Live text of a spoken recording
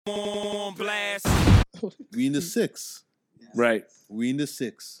On blast. We in the 6. Right. We in the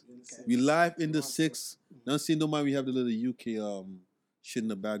 6. Okay. We live in the 6. Now see, no mind we have the little UK shit in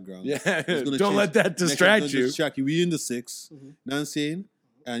the background. Yeah. It's gonna Don't change. let that Next time, distract don't you. distract you. We in the 6. Mhm. Know what I'm saying?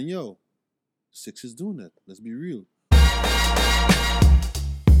 And yo, 6 is doing it. Let's be real.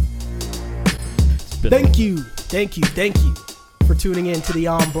 Thank you for tuning in to the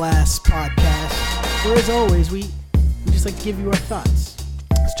On Blast podcast. Where as always, we just like to give you our thoughts.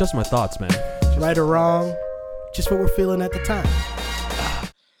 It's just my thoughts, man. Right or wrong, just what we're feeling at the time.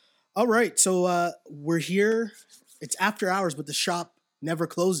 All right, so we're here. It's after hours, but the shop never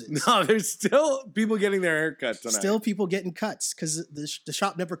closes. No, there's still people getting their haircuts tonight. Still people getting cuts because the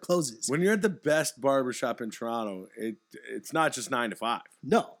shop never closes. When you're at the best barbershop in Toronto, it's not just 9 to 5.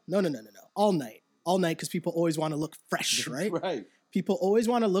 No. All night because people always want to look fresh, right? Right. People always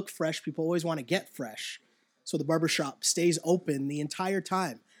want to look fresh. People always want to get fresh. So the barbershop stays open the entire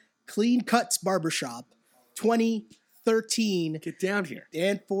time. Clean Cuts Barbershop, 2013 Get down here.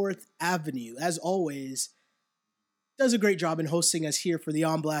 Danforth Avenue. As always, does a great job in hosting us here for the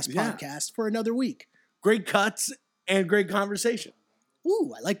On Blast Yeah. podcast for another week. Great cuts and great conversation.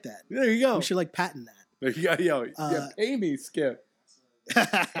 Ooh, I like that. There you go. We should like patent that. There you go. Yo, yeah, pay me, Skip.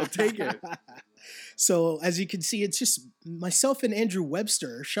 I'll take it. So as you can see, it's just myself and Andrew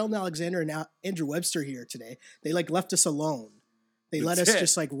Webster, Sheldon Alexander and Andrew Webster here today. They like left us alone. They let That's us it.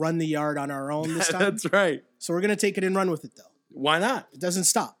 just like run the yard on our own this time. That's right. So we're going to take it and run with it though. Why not? It doesn't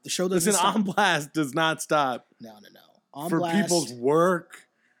stop. The show doesn't Listen, stop. On Blast does not stop No. On for Blast. people's work,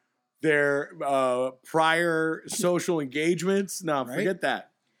 their prior social engagements. No, Right? forget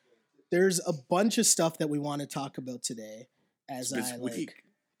that. There's a bunch of stuff that we want to talk about today as This I week. like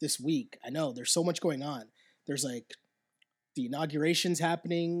this week. I know there's so much going on. There's like the inauguration's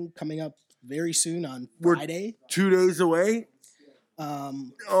happening coming up very soon on We're- Friday. 2 days away. Oh,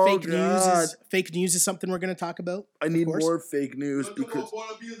 Fake news is something we're going to talk about. I of need course. more fake news because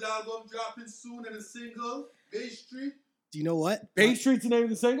Bills album dropping soon and a single, Bay Street. Do you know what? Bay Street's the name of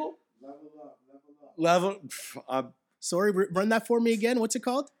the single. Level up. Sorry, run that for me again. What's it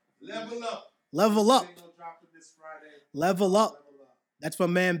called? Level up. Level Up. Single dropping this Friday. Level Up. That's my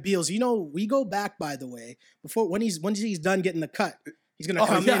man Beals. You know, we go back, by the way, before when he's done getting the cut, he's gonna Oh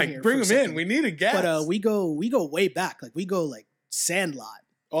come yeah, in here. bring for a him in. second. We need a guest. But we go way back. Like we go like Sandlot.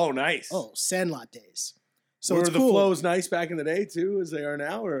 oh, nice. Oh, Sandlot days. So Were it's the cool. flows nice back in the day too, as they are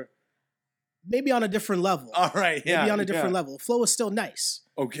now, or Maybe on a different level. all right, yeah, Maybe on a different yeah. level. Flow is still nice,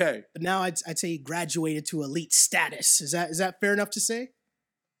 Okay, but now I'd say he graduated to elite status. Is that fair enough to say?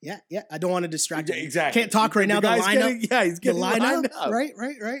 Yeah. I don't want to distract you. exactly. Can't talk right now. The guy's lineup. he's The getting lineup. lined up. Right.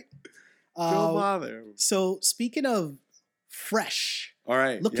 Don't bother. So speaking of fresh, All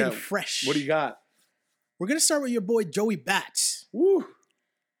right, looking yeah. fresh. What do you got? We're gonna start with your boy Joey Bats. Woo.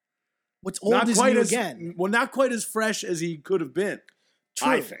 What's old is new again. Well, not quite as fresh as he could have been. True.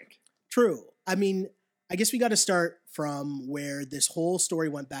 I think. True. I mean, I guess we got to start from where this whole story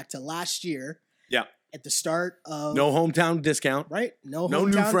went back to last year. Yeah. At the start of No hometown discount. right, no No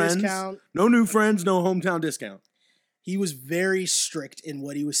new hometown friends. discount. No new friends. No hometown discount. He was very strict in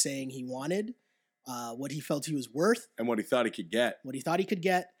what he was saying he wanted, what he felt he was worth, And what he thought he could get. what he thought he could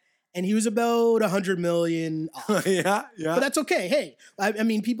get, and he was about 100 million off. yeah. But that's okay. Hey, I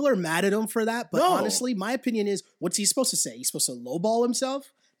mean, people are mad at him for that. But No. honestly, my opinion is, what's he supposed to say? He's supposed to lowball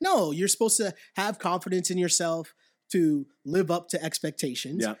himself? No, you're supposed to have confidence in yourself to live up to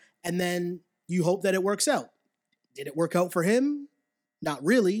expectations. Yeah. And then you hope that it works out. Did it work out for him? Not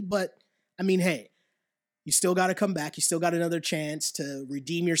really. But I mean, hey, you still got to come back. You still got another chance to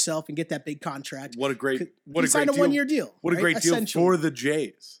redeem yourself and get that big contract. What a great He deal. signed a one-year deal. What a right? great deal Essentially. for the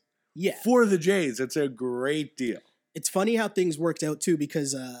Jays. Yeah. For the Jays, it's a great deal. It's funny how things worked out too,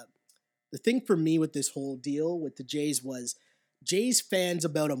 because the thing for me with this whole deal with the Jays was Jays fans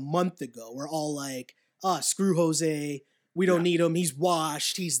about a month ago were all like, screw Jose. We don't need him. He's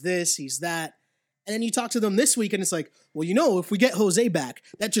washed. He's this, he's that. And then you talk to them this week and it's like, well, if we get Jose back,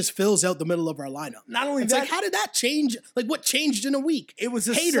 that just fills out the middle of our lineup. Not only It's that, like, how did that change? Like, what changed in a week? it was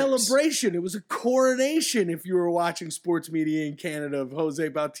a Haters. celebration. It was a coronation, if you were watching sports media in Canada, of Jose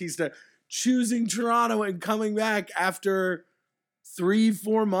Bautista choosing Toronto and coming back after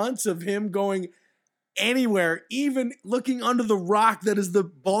 3-4 months of him going anywhere, even looking under the rock that is the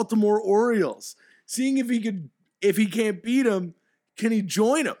Baltimore Orioles, seeing if he can't beat him, can he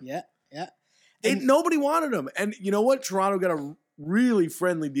join him? Yeah. Nobody wanted him. And you know what? Toronto got a really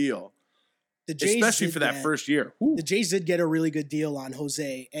friendly deal, The Jays especially did for that first year. Whew. The Jays did get a really good deal on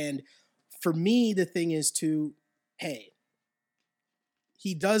Jose. And for me, the thing is hey,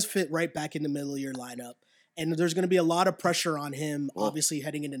 he does fit right back in the middle of your lineup. And there's going to be a lot of pressure on him, obviously,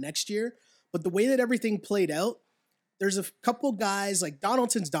 heading into next year. But the way that everything played out, there's a couple guys like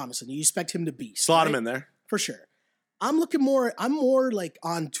Donaldson's Donaldson. You expect him to beast. Slot him in there. For sure. I'm more like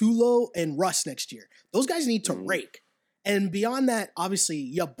on Tulo and Russ next year. Those guys need to rake. And beyond that, obviously,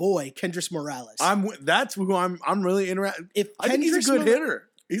 your boy, Kendrys Morales. That's who I'm really interested. I think he's a good hitter.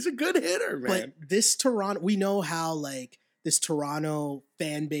 He's a good hitter, man. But this Toronto, we know how like this Toronto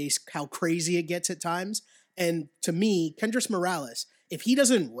fan base, how crazy it gets at times. And to me, Kendrys Morales, if he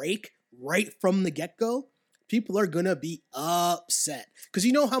doesn't rake right from the get-go, people are going to be upset. Because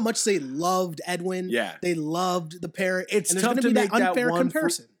you know how much they loved Edwin. Yeah. They loved the pair. It's tough to make that unfair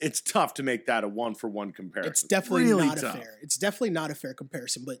comparison. It's tough to make that a one-for-one comparison. It's definitely really not tough. It's definitely not a fair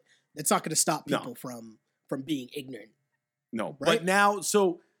comparison, but it's not going to stop people from being ignorant. No. Right? But now,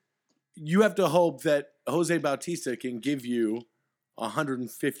 so you have to hope that Jose Bautista can give you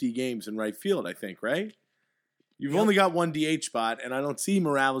 150 games in right field, I think, right? You've only got one DH spot, and I don't see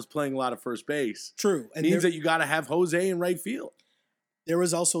Morales playing a lot of first base. True. And means that you got to have Jose in right field. There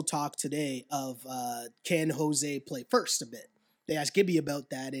was also talk today of can Jose play first a bit. They asked Gibby about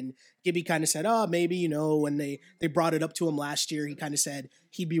that, and Gibby kind of said, maybe, when they brought it up to him last year, he kind of said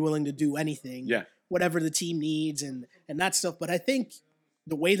he'd be willing to do anything, whatever the team needs and that stuff. But I think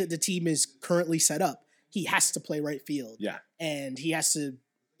the way that the team is currently set up, he has to play right field. Yeah. And he has to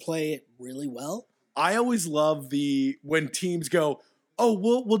play it really well. I always love when teams go,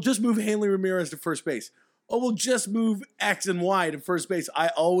 we'll just move Hanley Ramirez to first base. We'll just move X and Y to first base. I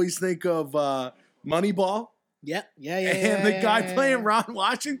always think of Moneyball. Yeah. And the guy playing Ron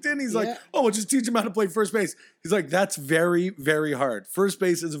Washington, he's like, we'll just teach him how to play first base. He's like, that's very, very hard. First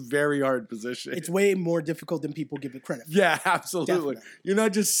base is a very hard position. It's way more difficult than people give it credit for. Yeah, absolutely. Definitely. You're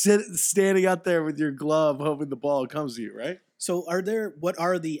not just standing out there with your glove hoping the ball comes to you, right? So what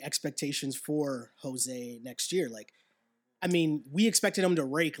are the expectations for Jose next year? Like, I mean, we expected him to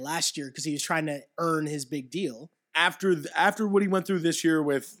rake last year because he was trying to earn his big deal. After what he went through this year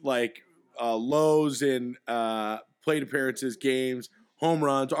with like lows in plate appearances, games, home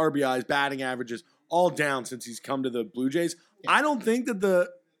runs, RBIs, batting averages, all down since he's come to the Blue Jays. Yeah. I don't think that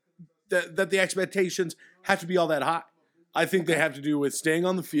the expectations have to be all that high. I think they have to do with staying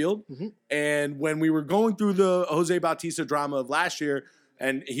on the field. Mm-hmm. And when we were going through the Jose Bautista drama of last year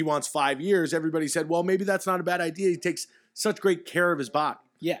and he wants 5 years, everybody said, well, maybe that's not a bad idea. He takes such great care of his body.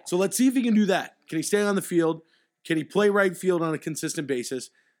 Yeah. So let's see if he can do that. Can he stay on the field? Can he play right field on a consistent basis?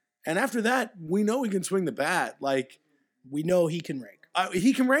 And after that, we know he can swing the bat. Like, we know he can rake.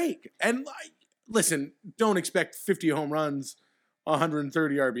 He can rake. And listen, don't expect 50 home runs,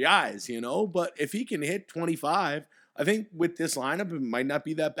 130 RBIs, but if he can hit 25, I think with this lineup, it might not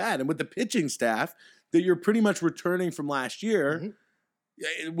be that bad. And with the pitching staff that you're pretty much returning from last year,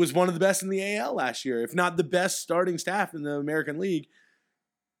 it was one of the best in the AL last year, if not the best starting staff in the American League.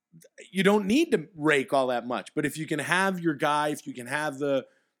 You don't need to rake all that much. But if you can have your guy, if you can have the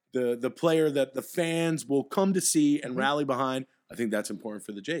player that the fans will come to see and rally behind, I think that's important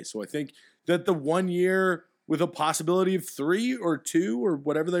for the Jays. So I think that the 1 year with a possibility of 3 or 2 or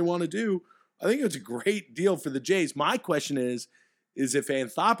whatever they want to do, I think it's a great deal for the Jays. My question is if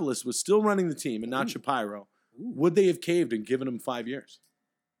Anthopoulos was still running the team and not Shapiro, would they have caved and given him 5 years?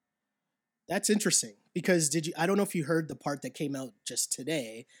 That's interesting because I don't know if you heard the part that came out just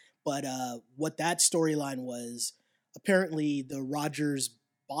today, but what that storyline was, apparently the Rogers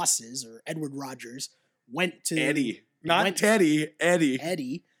bosses or Edward Rogers went to Eddie, not Teddy, Eddie.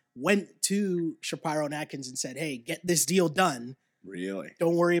 Eddie went to Shapiro and Atkins and said, hey, get this deal done. Really?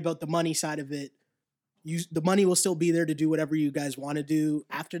 Don't worry about the money side of it. The money will still be there to do whatever you guys want to do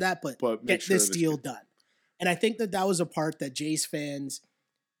after that, but get this deal done. And I think that was a part that Jays fans,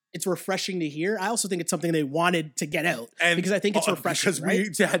 it's refreshing to hear. I also think it's something they wanted to get out because I think it's refreshing. Because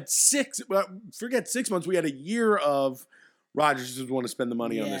we had 6 months. We had a year of Rodgers just want to spend the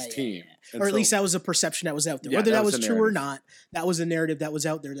money on this team. Or at least that was a perception that was out there. Whether that was true or not, that was a narrative that was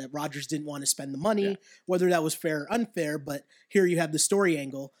out there that Rodgers didn't want to spend the money, whether that was fair or unfair. But here you have the story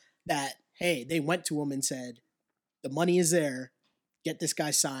angle that, hey, they went to him and said, the money is there. Get this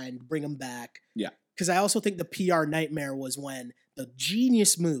guy signed. Bring him back. Yeah. Because I also think the PR nightmare was when the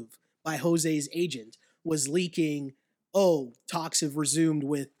genius move by Jose's agent was leaking, talks have resumed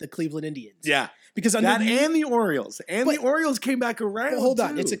with the Cleveland Indians. Yeah. Because and the Orioles. The Orioles came back around. Hold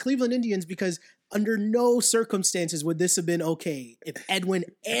on. It's the Cleveland Indians because under no circumstances would this have been okay if Edwin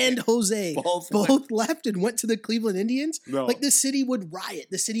and Jose both left and went to the Cleveland Indians. No. Like the city would riot.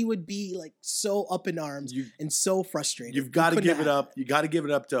 The city would be like so up in arms and so frustrated. You've got to give it up. You got to give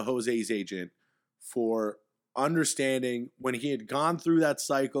it up to Jose's agent for understanding when he had gone through that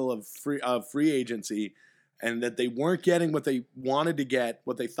cycle of free agency and that they weren't getting what they wanted to get,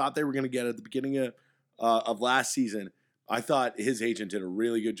 what they thought they were going to get at the beginning of last season, I thought his agent did a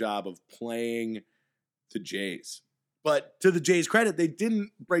really good job of playing the Jays. But to the Jays' credit, they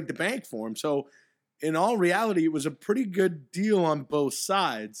didn't break the bank for him. So in all reality, it was a pretty good deal on both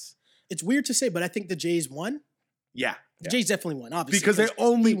sides. It's weird to say, but I think the Jays won. Yeah. The Jays definitely won, obviously. Because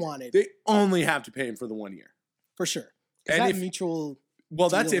they only have to pay him for the 1 year. For sure. And And that mutual Well,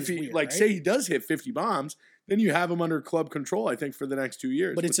 that's deal if is he weird, right? say he does hit 50 bombs, then you have him under club control, I think, for the next 2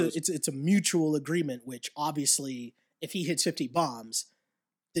 years. But with those- it's a mutual agreement, which obviously, if he hits 50 bombs,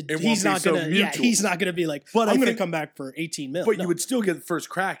 won't he's be not so gonna. mutual. He's not gonna be like, But I I'm gonna think- come back for 18 mil. but No. you would still get the first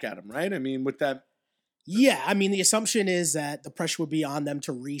crack at him, right? I mean, with that, Yeah, I mean, the assumption is that the pressure would be on them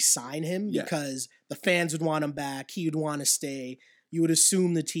to re-sign him Yeah. because the fans would want him back. He would want to stay. You would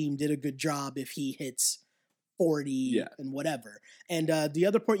assume the team did a good job if he hits 40 Yeah. and whatever. And the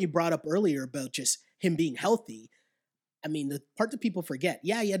other point you brought up earlier about just him being healthy, I mean, the part that people forget,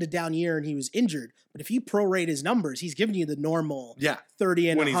 yeah, he had a down year and he was injured, but if you prorate his numbers, he's giving you the normal yeah, 30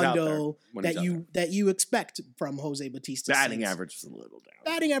 and when a he's out there. hundo When he's out that you expect from Jose Bautista. batting since- average is a little down.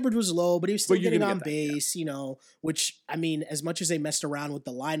 Batting average was low, but he was still But you're getting gonna on get that, yeah. base, which, I mean, as much as they messed around with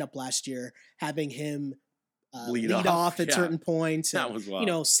the lineup last year, having him lead off at yeah. certain points, That and, was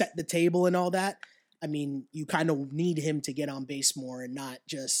wild. set the table and all that. I mean, you kind of need him to get on base more and not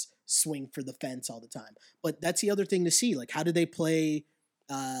just swing for the fence all the time. But that's the other thing to see. Like, how do they play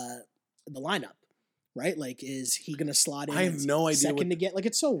the lineup, right? Like, is he going to slot in I have no idea second what- to get? Like,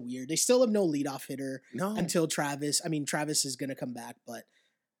 it's so weird. They still have no leadoff hitter No, until Travis. I mean, Travis is going to come back, but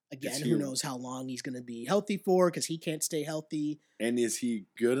again, Is who he- knows how long he's going to be healthy for because he can't stay healthy. and is he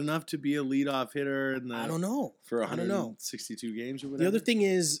good enough to be a leadoff hitter in the, I don't know. for I don't know. 162 games or whatever? The other thing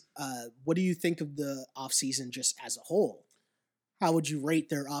is, what do you think of the offseason just as a whole? How would you rate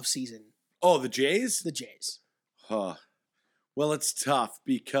their offseason, Oh, the Jays? the Jays? Huh. Well, it's tough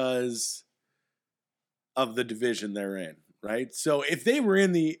because of the division they're in, right? So if they were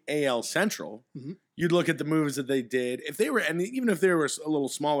in the AL Central, Mhm. you'd look at the moves that they did. If they were, and even if they were a little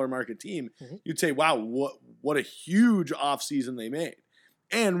smaller market team, Mhm. you'd say, wow, what a huge offseason they made.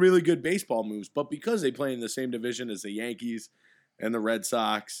 And really good baseball moves. But because they play in the same division as the Yankees and the Red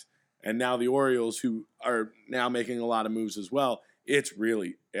Sox, and now the Orioles, who are now making a lot of moves as well, it's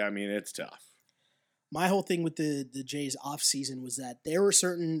really, I mean, it's tough. My whole thing with the Jays offseason was that there were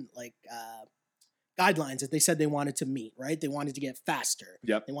certain guidelines that they said they wanted to meet, right? They wanted to get faster.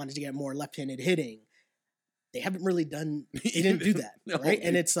 Yep. They wanted to get more left-handed hitting. They haven't really done. They didn't do that, No, right?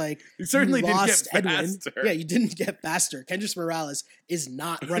 And they- it's like You certainly you didn't lost get Edwin. faster. Yeah, you didn't get faster. Kendrys Morales is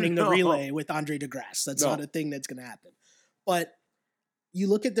not running the No. relay with Andre DeGrasse. That's No. not a thing that's going to happen. But you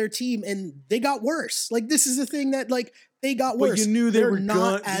look at their team and they got worse. Like, this is the thing that they got But worse. you knew they They're were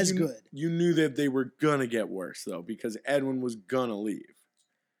not gonna, as you, good. You knew that they were gonna get worse though, because Edwin was gonna leave.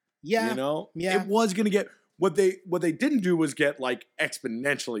 Yeah, You know? yeah. It was gonna get what they didn't do was get like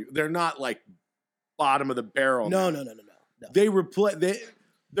exponentially. They're not like bottom of the barrel. No. now. No.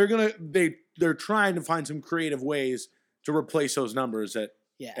 They're trying to find some creative ways to replace those numbers that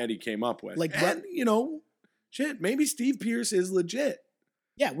Yeah. Eddie came up with. Like, and maybe Steve Pierce is legit.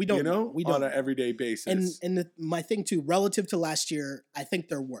 Yeah, we don't you know, We don't on know. an everyday basis. And my thing too, relative to last year, I think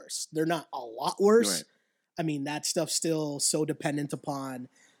they're worse. They're not a lot worse. Right. I mean, that stuff's still so dependent upon,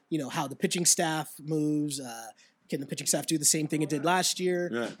 how the pitching staff moves. Can the pitching staff do the same thing it did last year?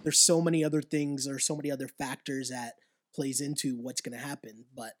 Yeah. There's so many other things or so many other factors that plays into what's going to happen.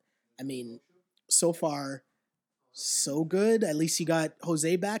 But I mean, so far, so good. At least you got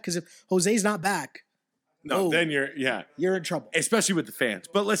Jose back. Because if Jose's not back, No, Oh. then you're you're in trouble. especially with the fans.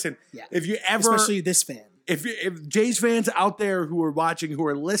 But listen, Yeah. if you ever, Especially this fan. if Jays fans out there who are watching, who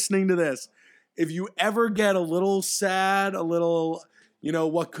are listening to this, if you ever get a little sad, a little,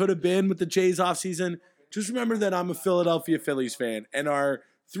 what could have been with the Jays offseason, just remember that I'm a Philadelphia Phillies fan, and our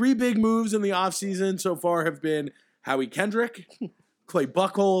three big moves in the offseason so far have been Howie Kendrick, Clay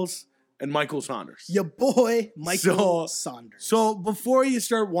Buchholz, and Michael Saunders. Your boy, Michael Saunders. So before you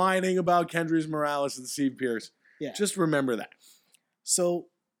start whining about Kendrys Morales and Steve Pierce, Yeah. just remember that. So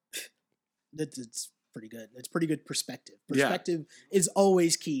it's pretty good. It's pretty good perspective. Yeah. Perspective is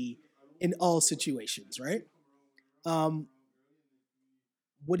always key in all situations, right?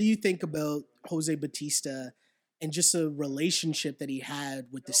 What do you think about Jose Bautista and just a relationship that he had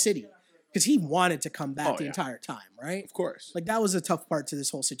with the city? Because he wanted to come back Oh, the yeah. entire time, right? Of course. Like, that was a tough part to this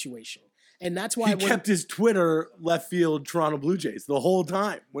whole situation. And that's why He kept his Twitter left field Toronto Blue Jays the whole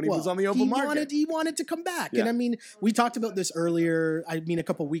time when he was on the open market. He wanted to come back. Yeah. And I mean, we talked about this earlier, a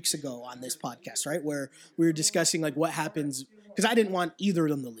couple weeks ago on this podcast, right? Where we were discussing like what happens, because I didn't want either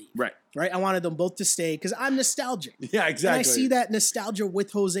of them to leave. Right. I wanted them both to stay because I'm nostalgic. Yeah, exactly. And I see that nostalgia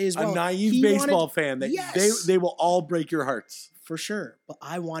with Jose as well. A naive baseball fan that they will all break your hearts. For sure. But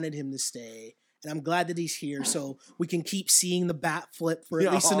I wanted him to stay. And I'm glad that he's here so we can keep seeing the bat flip for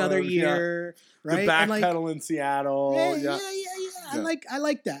at least another year. Right? The back pedal in Seattle. Yeah. I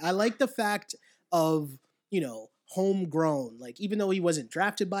like that. I like the fact of, homegrown. Like, even though he wasn't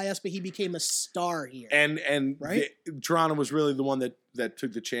drafted by us, but he became a star here. And right? Toronto was really the one that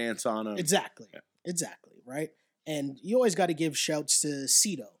took the chance on him. Exactly. Right? And you always got to give shouts to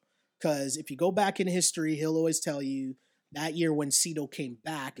Cito. Because if you go back in history, he'll always tell you that year when Cito came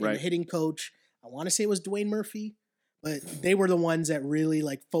back and the hitting coach, I want to say it was Dwayne Murphy, but they were the ones that really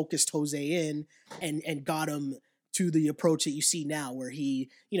like focused Jose in and got him to the approach that you see now where he,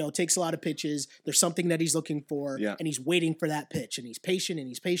 takes a lot of pitches. There's something that he's looking for and he's waiting for that pitch and he's patient.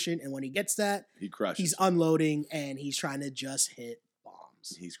 And when he gets that, he crushes. He's unloading and he's trying to just hit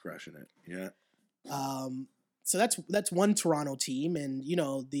bombs. He's crushing it. Yeah. So that's one Toronto team, and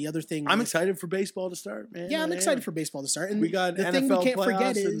the other thing. I'm excited for baseball to start, man. Yeah, I'm excited for baseball to start. And we got the NFL thing we can't playoffs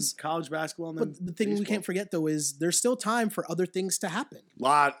forget and is college basketball. But the thing we can't forget though is there's still time for other things to happen.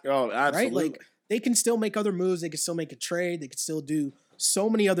 Absolutely. Right? Like they can still make other moves. They can still make a trade. They can still do so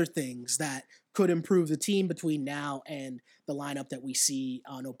many other things that could improve the team between now and the lineup that we see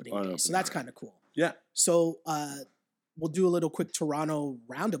on opening day. So that's kind of cool. Yeah. So we'll do a little quick Toronto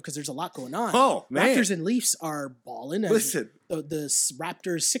roundup because there's a lot going on. Oh, man. Raptors and Leafs are balling. Listen. The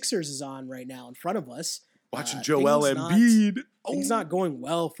Raptors Sixers is on right now in front of us. Watching Joel Embiid. Things not going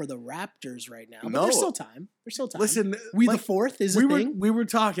well for the Raptors right now. But there's still time. Listen. The fourth is a thing. We were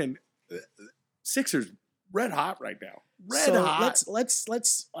talking. Sixers red hot right now. Hot.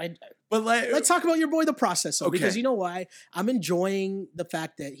 Let's talk about your boy the Processor because you know why? I'm enjoying the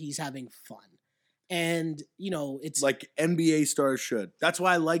fact that he's having fun. And, it's like NBA stars should. That's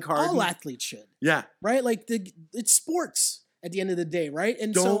why I like Harden. All athletes should. Yeah. Right? Like it's sports at the end of the day, right?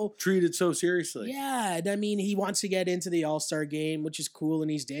 And don't treat it so seriously. Yeah. And I mean, he wants to get into the All-Star game, which is cool. And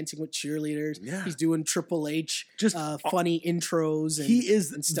he's dancing with cheerleaders. Yeah. He's doing Triple H, just funny intros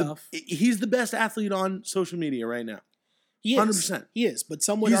and stuff. He's the best athlete on social media right now. He is. 100%. He is. But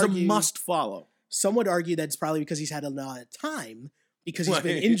some would argue. He's a must follow. Some would argue that's probably because he's had a lot of time because he's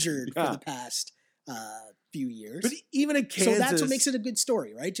been injured for the past few years. But even in Kansas. So that's what makes it a good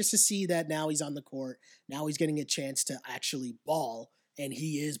story, right? Just to see that now he's on the court. Now he's getting a chance to actually ball, and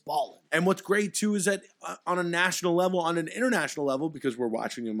he is balling. And what's great, too, is that on a national level, on an international level, because we're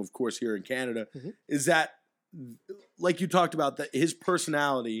watching him, of course, here in Canada, is that, like you talked about, that his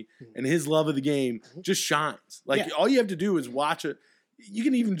personality and his love of the game just shines. Like, all you have to do is watch it. You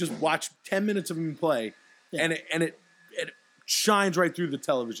can even just watch 10 minutes of him play, and it shines right through the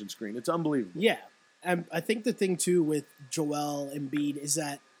television screen. It's unbelievable. Yeah. I think the thing, too, with Joel Embiid is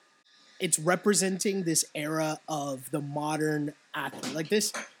that it's representing this era of the modern athlete. Like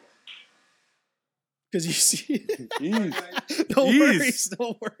this. Because you see. No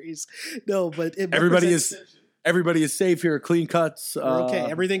worries. No, but everybody is safe here. Clean cuts. We're okay.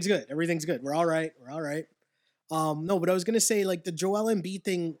 Everything's good. We're all right. No, but I was going to say, like, the Joel Embiid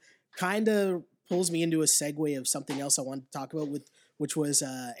thing kind of pulls me into a segue of something else I wanted to talk about, which was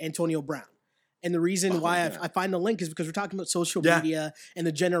Antonio Brown. And the reason why I find the link is because we're talking about social media and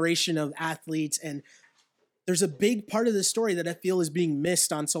the generation of athletes. And there's a big part of the story that I feel is being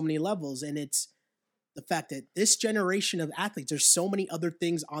missed on so many levels. And it's the fact that this generation of athletes, there's so many other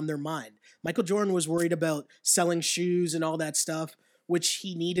things on their mind. Michael Jordan was worried about selling shoes and all that stuff, which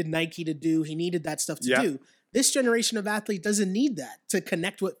he needed Nike to do. He needed that stuff to do. This generation of athlete doesn't need that to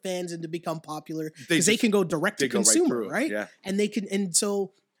connect with fans and to become popular because they can go direct to consumer, right? Yeah. And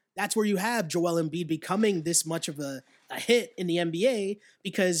so that's where you have Joel Embiid becoming this much of a hit in the NBA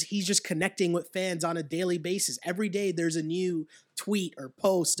because he's just connecting with fans on a daily basis. Every day there's a new tweet or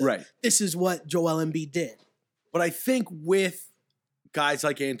post. This is what Joel Embiid did. But I think with guys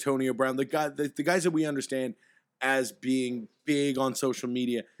like Antonio Brown, the guys that we understand as being big on social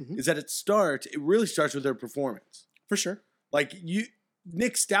media, is that it really starts with their performance. For sure. Like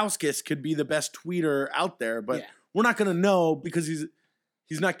Nick Stauskas could be the best tweeter out there, but we're not going to know because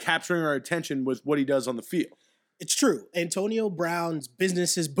he's not capturing our attention with what he does on the field. It's true. Antonio Brown's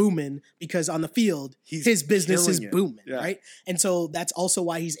business is booming because on the field, his business is booming, right? And so that's also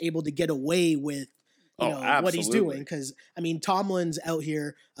why he's able to get away with what he's doing. Because, I mean, Tomlin's out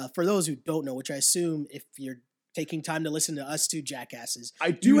here, for those who don't know, which I assume if you're taking time to listen to us two jackasses.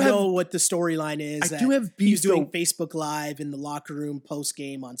 I do know what the storyline is. I do have beef. He's doing Facebook Live in the locker room post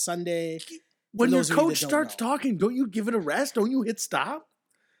game on Sunday. When your coach starts talking, don't you give it a rest? Don't you hit stop?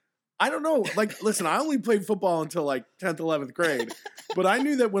 I don't know. Like, listen, I only played football until like 10th, 11th grade, but I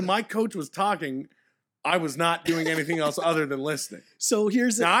knew that when my coach was talking, I was not doing anything else other than listening. So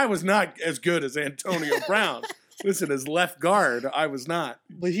now I was not as good as Antonio Brown. Listen, as left guard, I was not.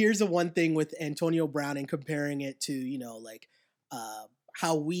 But here's the one thing with Antonio Brown and comparing it to,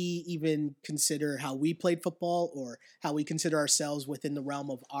 how we even consider how we played football or how we consider ourselves within the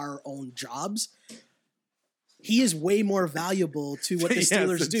realm of our own jobs. He is way more valuable to what the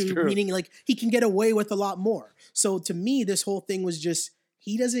Steelers do, true. Meaning like he can get away with a lot more. So to me, this whole thing was just,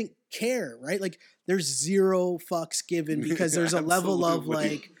 he doesn't care, right? Like there's zero fucks given because there's a level of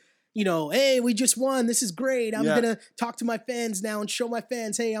like, hey, we just won. This is great. I'm going to talk to my fans now and show my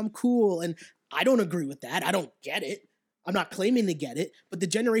fans, hey, I'm cool. And I don't agree with that. I don't get it. I'm not claiming to get it, but the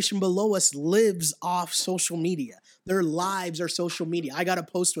generation below us lives off social media. Their lives are social media. I got to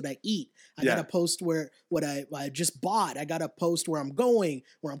post what I eat. I got to post what I just bought. I got to post where I'm going,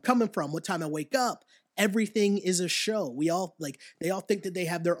 where I'm coming from, what time I wake up. Everything is a show. They all think that they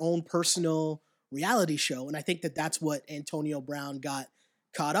have their own personal reality show. And I think that that's what Antonio Brown got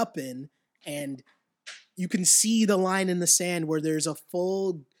caught up in. And you can see the line in the sand where there's a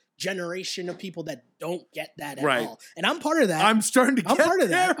full generation of people that don't get that at all. And I'm part of that. I'm starting to get part of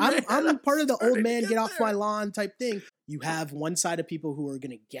that. There, I'm part of the old man, get off my lawn type thing. You have one side of people who are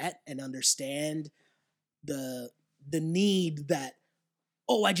going to get and understand the need that,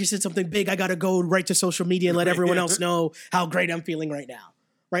 oh, I just did something big. I got to go right to social media and let everyone else know how great I'm feeling right now.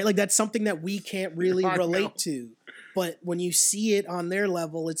 Right? Like that's something that we can't really relate to. But when you see it on their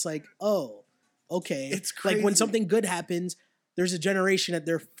level, it's like, oh, okay. It's crazy. Like when something good happens, there's a generation that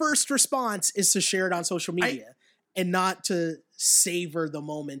their first response is to share it on social media and not to savor the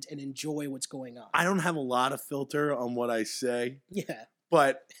moment and enjoy what's going on. I don't have a lot of filter on what I say. Yeah.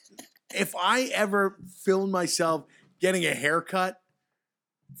 But if I ever filmed myself getting a haircut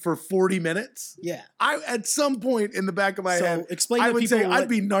for 40 minutes, at some point in the back of my head, explain I to would people say I'd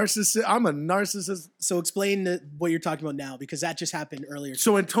be narcissist. I'm a narcissist. So explain what you're talking about now, because that just happened earlier.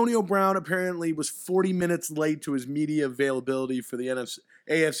 So Antonio Brown apparently was 40 minutes late to his media availability for the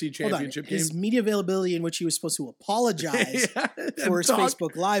AFC Championship game. His media availability in which he was supposed to apologize for his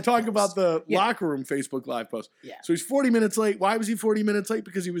Facebook Live Talk post. about the locker room Facebook Live post. Yeah. So he's 40 minutes late. Why was he 40 minutes late?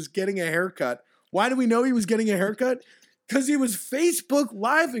 Because he was getting a haircut. Why do we know he was getting a haircut? Because he was Facebook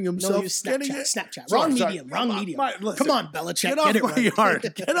Living himself. No, he was Snapchat. Wrong medium. Come on, Belichick. Get off my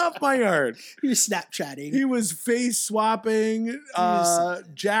yard. Get off my yard. He was Snapchatting. He was face swapping,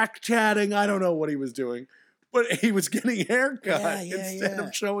 jack chatting. I don't know what he was doing. But he was getting a haircut instead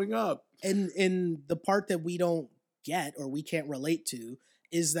of showing up. And the part that we don't get or we can't relate to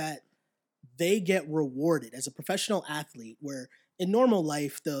is that they get rewarded as a professional athlete where in normal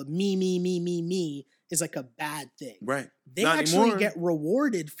life, the me is like a bad thing. Right. They actually get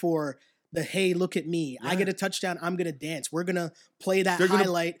rewarded for the, hey, look at me. I get a touchdown. I'm going to dance. We're going to play that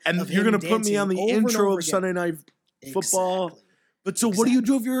highlight. And you're going to put me on the intro of Sunday Night Football. Exactly. But so what do you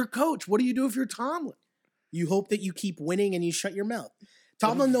do if you're a coach? What do you do if you're Tomlin? You hope that you keep winning and you shut your mouth.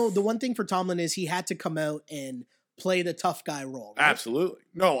 Tomlin, though, the one thing for Tomlin is he had to come out and play the tough guy role. Right? Absolutely.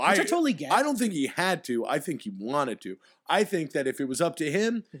 No, I totally get. I don't think he had to. I think he wanted to. I think that if it was up to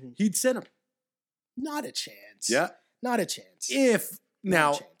him, he'd sit him. Not a chance. Yeah. Not a chance.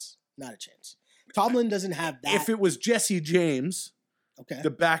 Not a chance. Tomlin doesn't have that. If it was Jesse James, the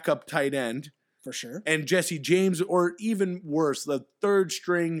backup tight end, for sure, and Jesse James, or even worse, the third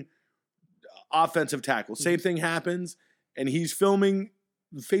string offensive tackle, same thing happens, and he's filming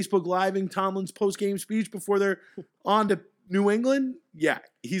Facebook Living Tomlin's post-game speech before they're on to New England. Yeah,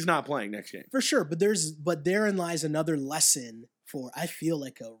 he's not playing next game. For sure, but therein lies another lesson for, I feel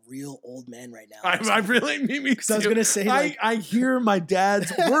like a real old man right now. I really, me too. I was going to say, I hear my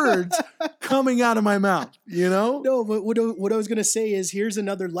dad's words coming out of my mouth, you know? No, but what I was going to say is here's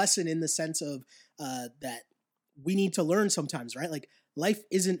another lesson in the sense of that we need to learn sometimes, right? Like life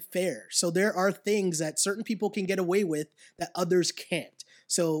isn't fair. So there are things that certain people can get away with that others can't.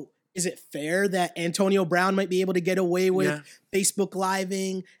 So is it fair that Antonio Brown might be able to get away with Facebook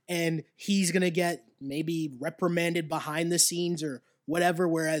Living and he's going to get maybe reprimanded behind the scenes or whatever,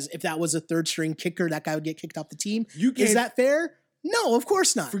 whereas if that was a third string kicker, that guy would get kicked off the team? Is that fair? No, of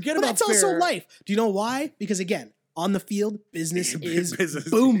course not. Forget about that's also life. Do you know why? Because again, on the field, business is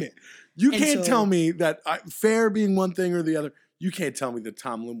booming. You can't tell me that fair being one thing or the other. You can't tell me that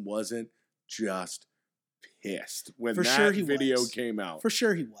Tomlin wasn't just pissed when that video came out. For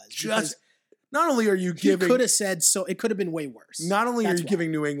sure he was. not only are you He giving, could have said so. It could have been way worse. not only are That's you why.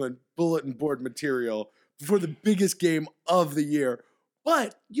 giving New England bulletin board material for the biggest game of the year,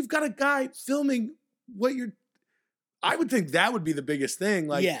 but you've got a guy filming what you're. I would think that would be the biggest thing.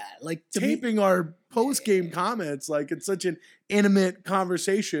 Like, yeah, like to me, taping our post game comments, like it's such an intimate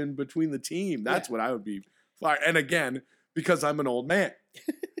conversation between the team. That's what I would be. And again, because I'm an old man,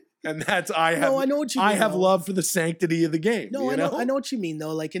 and that's I have. No, I know what you mean. I have though. love for the sanctity of the game. No, you I know what you mean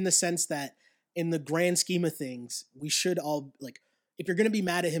though. Like in the sense that in the grand scheme of things, we should all like. If you're going to be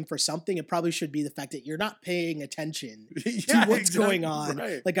mad at him for something, it probably should be the fact that you're not paying attention to what's going on.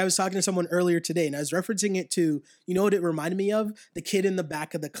 Right. Like I was talking to someone earlier today and I was referencing it to, you know what it reminded me of? The kid in the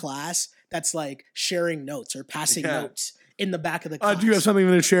back of the class that's like sharing notes or passing notes in the back of the class. Do you have something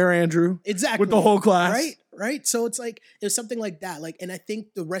to share, Andrew? Exactly. With the whole class? Right. So it's like, it was something like that. Like, and I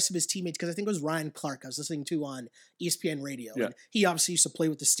think the rest of his teammates, because I think it was Ryan Clark I was listening to on ESPN radio. Yeah. And he obviously used to play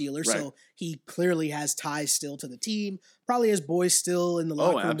with the Steelers. Right. So he clearly has ties still to the team, probably has boys still in the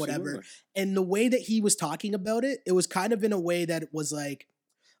locker room, whatever. And the way that he was talking about it, it was kind of in a way that it was like,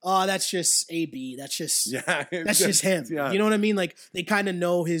 oh, that's just AB. That's just, that's just him. Yeah. You know what I mean? Like they kind of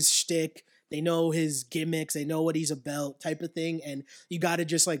know his shtick. They know his gimmicks. They know what he's about type of thing. And you got to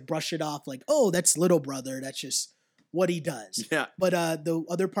just like brush it off like, oh, that's little brother. That's just what he does. Yeah. But the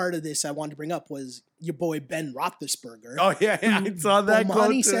other part of this I wanted to bring up was your boy Ben Roethlisberger. Oh, yeah. I saw that quote.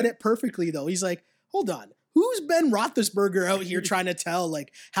 Bomani said it perfectly, though. He's like, hold on. Who's Ben Roethlisberger out here trying to tell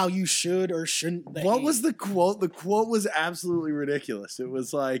like how you should or shouldn't behave? What was the quote? The quote was absolutely ridiculous. It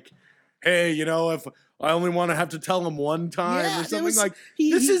was like, hey, you know, if I only want to have to tell him one time Yeah, or it something was- like,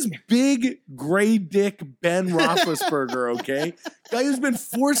 he- this he- is big gray dick Ben Roethlisberger, okay? Guy who's been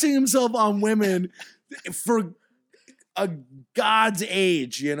forcing himself on women for a God's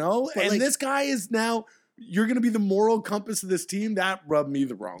age, you know? But, and like- this guy is now, you're going to be the moral compass of this team? That rubbed me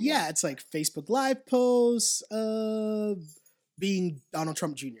the wrong way. Yeah, it's like Facebook Live posts, being Donald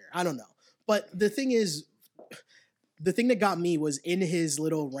Trump Jr. I don't know. But the thing is, the thing that got me was in his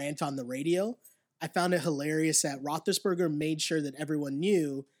little rant on the radio, I found it hilarious that Roethlisberger made sure that everyone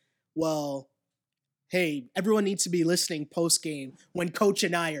knew, well, hey, everyone needs to be listening post-game when Coach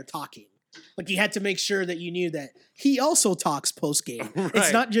and I are talking. Like he had to make sure that you knew that he also talks post-game. It's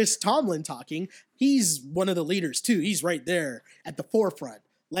Right. not just Tomlin talking. He's one of the leaders too. He's right there at the forefront,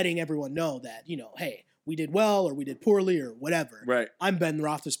 letting everyone know that, you know, hey, we did well or we did poorly or whatever. Right. I'm Ben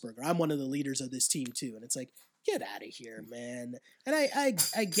Roethlisberger. I'm one of the leaders of this team too. And it's like, get out of here, man. And I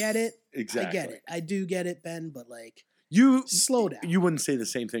get it. Exactly. I get it. I do get it, Ben, but like, You slow down. You wouldn't say the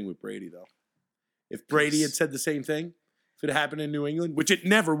same thing with Brady, though. If Brady had said the same thing, if it happened in New England, which it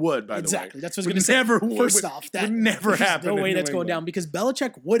never would, by Exactly. the way. That's what I Would was going to say. never would- First would- off, that would never there's happen no in way New that's going England. down because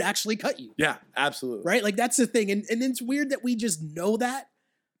Belichick would actually cut you. Yeah, absolutely. Right? Like that's the thing. And it's weird that we just know that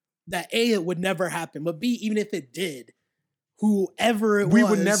A, it would never happen, but B, even if it did, whoever it We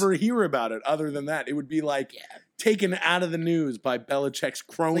was. would never hear about it other than that. It would be like Yeah. taken out of the news by Belichick's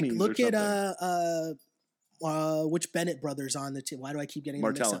cronies. Like look or at something. which Bennett brothers on the team. Why do I keep getting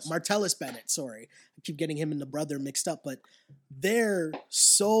them mixed up? Martellus Bennett, sorry. I keep getting him and the brother mixed up, but they're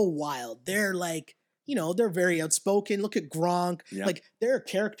so wild. They're like, you know, they're very outspoken. Look at Gronk. Yeah. Like there are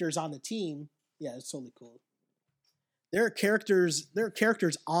characters on the team. Yeah, it's totally cool. There are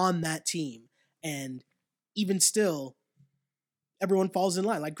characters on that team. And even still, everyone falls in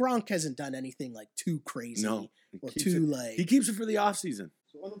line. Like Gronk hasn't done anything like too crazy No. or He keeps too it- like He keeps it for the offseason.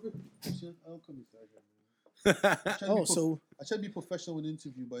 So one of the question, I'll come inside here, man. I try to be professional with the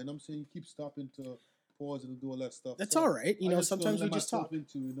interview, but you know what I'm saying, you keep stopping to pause and do all that stuff. that's So all right. You I know, just wanna sometimes we let just myself talk.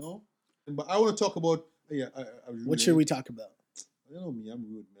 into, you know. But I want to talk about. Yeah, What should we talk about? You know me, I'm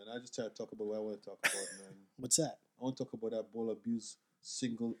rude, man. I just try to talk about what I want to talk about, man. What's that? I want to talk about that Ball Abuse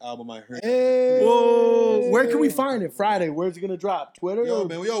single album I heard. Hey! Whoa. Where can we find it? Friday. Where's it going to drop? Twitter? Yo, or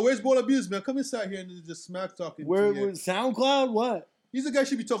man, where's Ball Abuse, man? Come inside here and just smack talking. Where to you. SoundCloud? What? He's a guy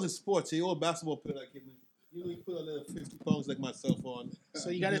should be talking sports. He old basketball player like him. You know, he put a little 50 pounds like myself on. So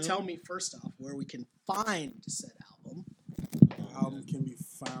you got to know? tell me first off where we can find said album. The album can be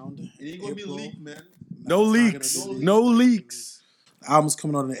found. It ain't gonna be leaked, man. No it's not gonna leaks. be No leaks. The album's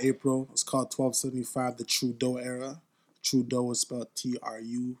coming out in April. It's called 1275, the Trudeau era. Trudeau is spelled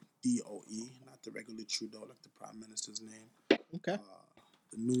Trudoe, not the regular Trudeau, like the Prime Minister's name. Okay.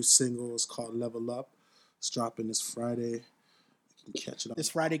 The new single is called Level Up. It's dropping this Friday. You can catch it on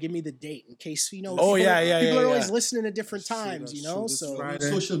This Friday, give me the date in case, you know. Oh, people, yeah. People are always Yeah. listening at different That's true, times, you that's know. true. This So Friday.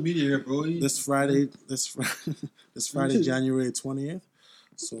 Social media here, bro. this Friday, this Friday, January 20th.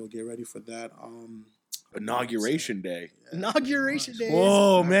 So get ready for that. Inauguration day. inauguration day.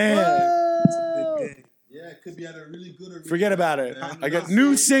 Whoa, man. It's a big day. Yeah, It could be at a really good or Forget about it. man. I got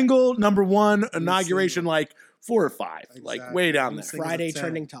new single number 1 inauguration like 4 or 5, like Exactly. way down there. Single Friday to 10.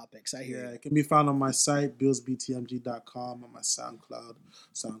 trending topics. I hear Yeah, you. it can be found on my site, billsbtmg.com, on my SoundCloud,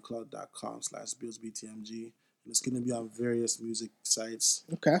 soundcloud.com/billsbtmg. And it's going to be on various music sites.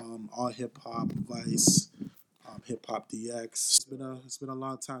 Okay. All hip hop, Vice, Hip Hop DX. It's been a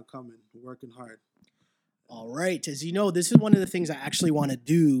long time coming. We're working hard. All right. As you know, this is one of the things I actually want to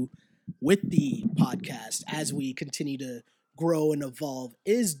do with the podcast as we continue to grow and evolve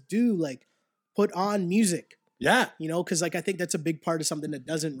is do like put on music, Yeah. you know, because like I think that's a big part of something that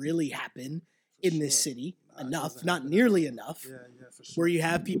doesn't really happen in this city enough, not nearly enough, Yeah, for sure. where you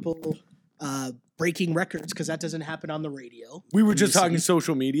have people breaking records because that doesn't happen on the radio. We were in just the talking city.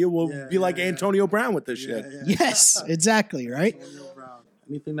 social media. We'll Yeah, be like yeah. Antonio Brown with this shit. Yes, exactly, right?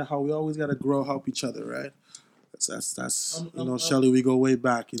 Anything that how we always got to grow, help each other, right? That's you know, Shelly, we go way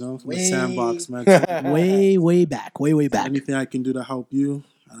back, you know, from the Way- sandbox, man. way back. Anything I can do to help you,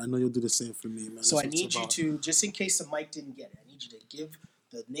 and I know you'll do the same for me, man. So I That's what need it's you about. to, just in case the mic didn't get it, I need you to give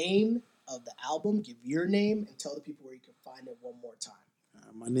the name of the album, give your name, and tell the people where you can find it one more time.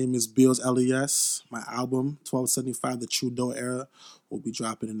 My name is Bills LES. My album, 1275, The Trudeau Era, will be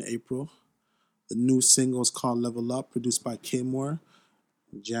dropping in April. The new single is called Level Up, produced by K-More.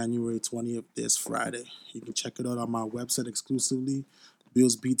 January 20th, this Friday. You can check it out on my website exclusively,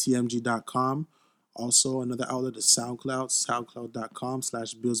 billsbtmg.com. Also, another outlet is SoundCloud,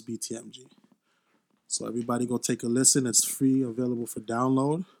 soundcloud.com/billsbtmg. So everybody go take a listen. It's free, available for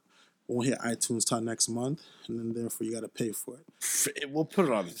download. Won't hit iTunes till next month, and then therefore you got to pay for it. We'll put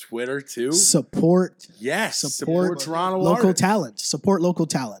it on Twitter too. Support Yes. support Toronto local artists. talent. Support local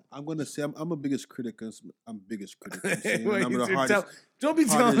talent. I'm gonna say I'm a biggest critic. I'm biggest critic. I'm saying, Wait, I'm the you hardest, don't be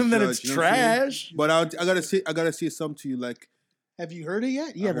telling hardest them that judge, it's you know what I'm saying? trash. But I gotta say something to you. Like Have you heard it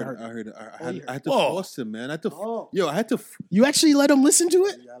yet? You haven't heard it. I heard it. Oh, I you had to Whoa. force him, man. I had to. Oh. Yo, I had to. You actually let him listen to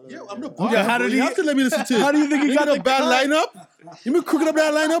it? Yo, I'm the Yeah, boss. how bro. did You he- have to let me listen to it. How do you think he You got a the bad cut? lineup? You been cooking up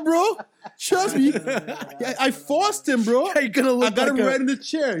that lineup, bro? Trust me. Yeah, I forced him, bro. You're gonna look I got like him a- right in the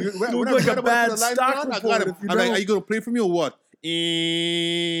chair. You look like a bad stock I report got him. if you I'm like, don't. are you gonna play for me or what? Are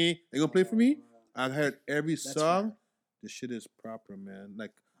you gonna play for me? I heard every song. The shit is proper, man.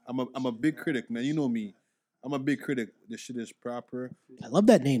 Like I'm a big critic, man. You know me. I'm a big critic. The shit is proper. I love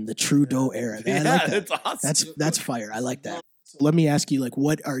that name, the Trudeau Era. Man, I like that. it's awesome. That's fire. I like that. So let me ask you, like,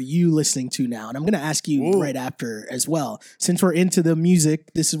 what are you listening to now? And I'm going to ask you Ooh. right after as well. Since we're into the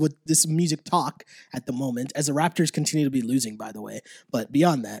music, this is music talk at the moment. As the Raptors continue to be losing, by the way. But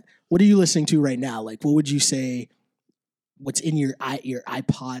beyond that, what are you listening to right now? Like, what would you say? What's in your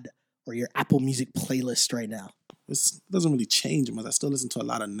iPod or your Apple Music playlist right now? It doesn't really change much. I still listen to a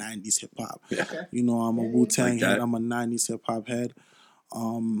lot of 90s hip hop. Yeah. You know, I'm a Wu-Tang Like head. that. I'm a 90s hip hop head.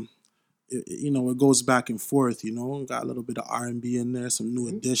 You know, it goes back and forth, you know. Got a little bit of R&B in there, some New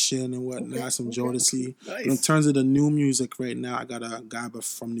Edition and whatnot, some Jodeci. But in Nice. terms of the new music right now, I got a guy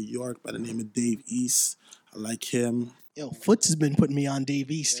from New York by the name of Dave East. I like him. Yo, Foots has been putting me on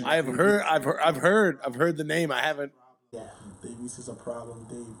Dave East. I've heard the name. I haven't. Yeah, Dave East is a problem.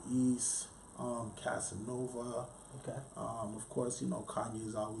 Dave East, Casanova. Okay. Of course, you know, Kanye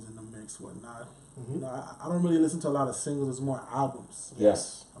is always in the mix, whatnot. You know, I don't really listen to a lot of singles. It's more albums.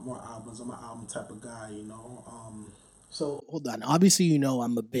 Yes. I'm more albums. I'm an album type of guy, you know. So hold on. Obviously, you know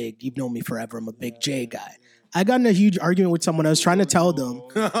you've known me forever. I'm a big J guy. I got in a huge argument with someone. I was trying to tell them.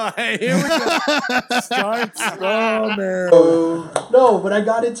 Here we go. Start strong, man. No, but I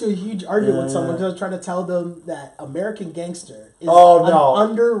got into a huge argument with someone because I was trying to tell them that American Gangster is no. an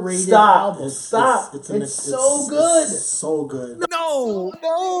underrated Stop. album. It's so good. It's so good.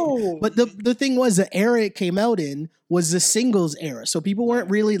 No. But the thing was, the era it came out in was the singles era. So people weren't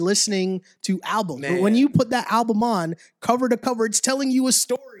really listening to albums. But when Man. you put that album on, cover to cover, it's telling you a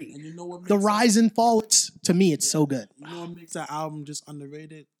story. And you know what makes The rise and fall, to me, it's so good. You know what makes that album just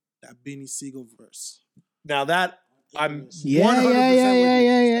underrated? That Beanie Siegel verse. Now that I'm 100%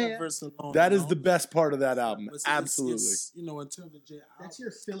 Yeah. That verse alone, That you is know? the best part of that album. It's- Absolutely. it's, you know, in terms of J That's albums,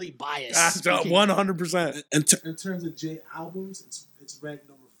 your Philly bias. That's 100%. in terms of J albums, it's ranked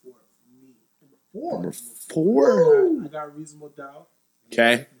number 4 for me. Number 4. I got Reasonable Doubt.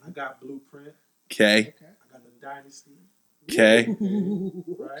 Okay. I got Blueprint. Okay. I got The Dynasty. Okay.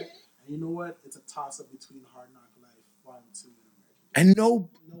 Right? And you know what? It's a toss up between Hard Knock Life, Volume 2 and American. And no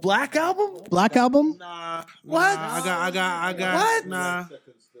Black Album? Black album? Nah. What? I got. What? Nah.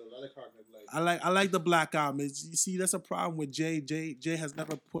 I like the Black album. You see, that's a problem with Jay. Jay has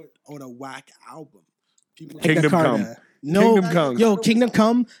never put out a whack album. People Kingdom Magna Come. Carta. No, Kingdom Come. Yo, Kingdom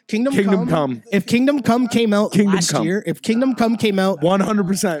Come. Kingdom Come. If Kingdom Come came out Kingdom last Come. year, if Kingdom Come came out,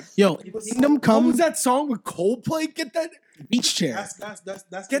 100%. yo, Kingdom What Come was that song with Coldplay? Get that. beach chair. That's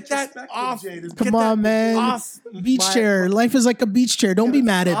Get that introspective, off. Jay. This- Come Get on, that man. off Beach my- chair. Life is like a beach chair. Don't be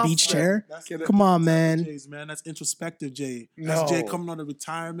mad at off beach there. chair. That's Get it. Come on, man. Jay's, man. That's introspective, Jay. That's Jay No. coming out of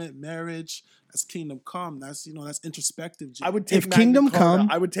retirement, marriage. That's Kingdom Come. That's that's introspective, Jay. I would take If Magna Kingdom Carta.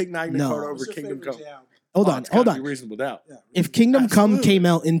 Come- I would take Magna No. Carta What's over your Kingdom favorite Come. Jay album? Hold Oh, on, it's gotta hold be on. Reasonable Doubt. Yeah. If Kingdom Come Absolutely. came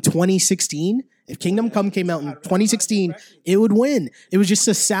out in 2016, if Kingdom Come came out in 2016, it would win. It was just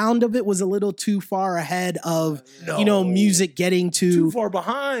the sound of it was a little too far ahead of music getting Too far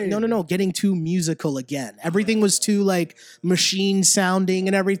behind. No, getting too musical again. Everything was too like machine sounding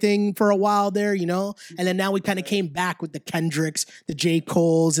and everything for a while there, and then now we kind of came back with the Kendricks, the J.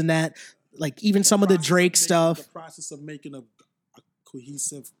 Coles, and that, like even some of the Drake stuff. The process of making a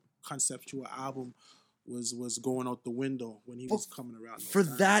cohesive conceptual album was going out the window when he was coming around. those For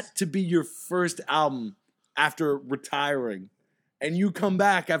times. that to be your first album after retiring, and you come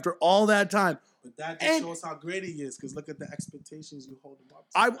back after all that time, But that just And- shows how great he is, because look at the expectations you hold him up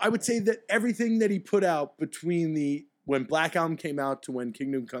to. I would say that everything that he put out between when Black Album came out to when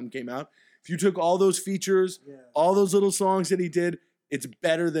Kingdom Come came out, if you took all those features, Yeah. all those little songs that he did, it's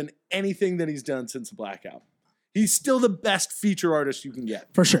better than anything that he's done since the Black Album. He's still the best feature artist you can get.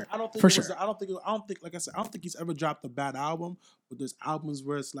 For sure. I don't think For it was, sure. I don't think like I said, I don't think he's ever dropped a bad album, but there's albums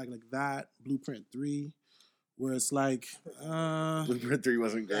where it's like that, Blueprint 3, where it's like Blueprint 3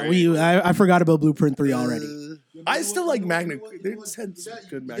 wasn't great. I forgot about Blueprint 3 already. I still like Magna. They had some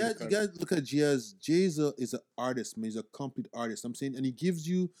good You Magna guys, Carta. look at Jay. Jay is an artist, man. He's a complete artist. I'm saying, and he gives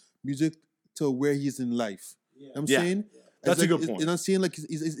you music to where he is in life. I'm Yeah. saying That's It's a good like, point. And I'm saying, like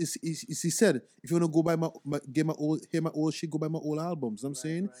he said, if you want to go by hear my old shit, go by my old albums. I'm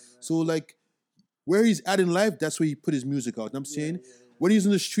saying, so like where he's at in life, that's where he put his music out. I'm saying, when he's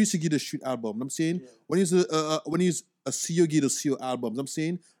in the streets, he get a street album. I'm saying, when he's a CEO, get a CEO albums. I'm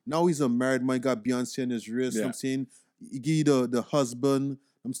saying, now he's a married man, got Beyonce on his wrist. Yeah. I'm saying, he give you the husband.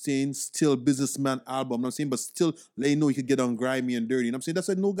 I'm saying, still businessman album. I'm saying, but still let you know he could get on grimy and dirty. And I'm saying, that's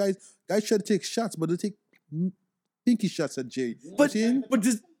why no guys try to take shots, but they take pinky shots at Jay. But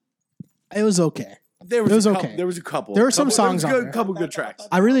just, It was okay. there was It was a couple, okay. There was a couple. There were some Couple- songs on good, there. couple good tracks.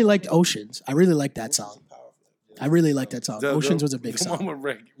 I really liked Oceans. I really liked that song. I really liked that song. Oceans was a big the song. one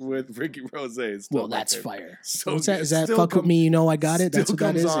with Ricky Rose. Is still Well, my that's favorite. fire. So What's that? good. Is that Still "Fuck with come- Me"? You know I got it. That's still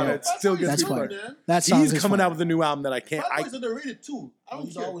what that comes is. on. Yeah. It still gets That's me fire. fired. That song He's is coming fire. out with a new album that I can't. Fat Boy's underrated too. I don't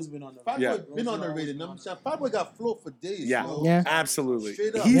He's care. always been on the Fat Yeah. Boy been underrated. I'm saying, Fat Boy got flow for days. Yeah. bro. Yeah. Absolutely.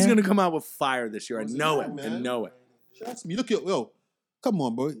 Straight up. He's Yeah. gonna come out with fire this year. I know Yeah, it. I man. know it. Trust me. Look at come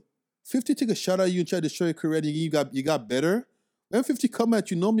on, bro. 50 take a shot at you and try to destroy your career. And you got better. When 50 come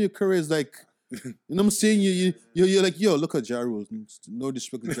at you, normally your career is like, you know what I'm saying? You're like, look at Ja Rule. No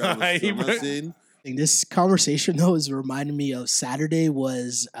disrespect to Ja Rule. You know what I'm saying? This conversation though is reminding me of Saturday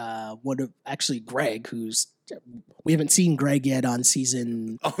was one of actually Greg, who's we haven't seen Greg yet on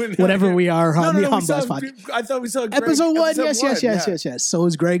season Oh, no, whatever yeah. we are on the we Omnibus saw- podcast. I thought we saw Greg, Episode 1, yes. yeah. So it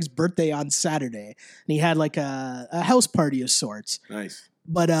was Greg's birthday on Saturday, and he had like a house party of sorts. Nice.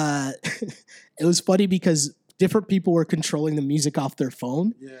 But it was funny because different people were controlling the music off their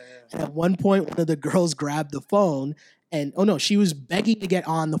phone. Yeah, And at one point, one of the girls grabbed the phone, and she was begging to get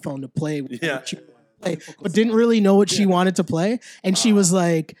on the phone to play. Yeah. But didn't really know what she wanted to play, and she was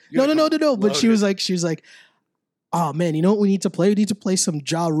like, "No." But she was like, "Oh man, you know what we need to play? We need to play some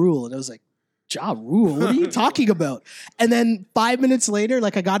Ja Rule." And I was like, "Ja Rule? What are you talking about?" And then 5 minutes later,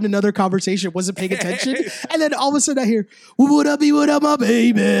 like I got in another conversation, wasn't paying attention, and then all of a sudden I hear, "What up, my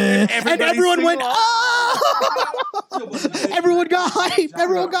baby?" And everyone sing went, along. "Oh!" Everyone got hyped.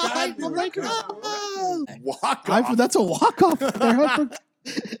 Everyone got hyped. I'm like, "Oh!" Walk off. That's a walk off.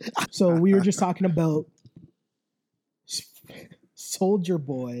 So we were just talking about Soldier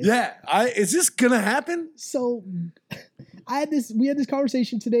Boy. Yeah. Is this gonna happen? So we had this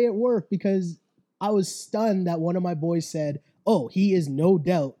conversation today at work because I was stunned that one of my boys said, "Oh, he is no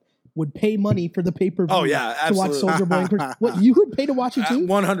doubt would pay money for the pay-per-view Oh, yeah, to watch absolutely. Soldier Boy in person." What, you would pay to watch it too?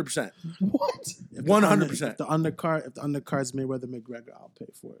 100%. What? 100%. If the undercard's Mayweather McGregor, I'll pay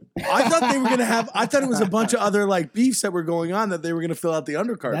for it. I thought they were gonna have. I thought it was a bunch of other like beefs that were going on that they were gonna fill out the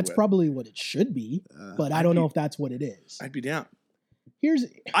undercard. That's with. probably what it should be, but I don't know if that's what it is. I'd be down. Here's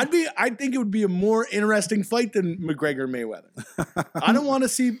I think it would be a more interesting fight than McGregor Mayweather. I don't want to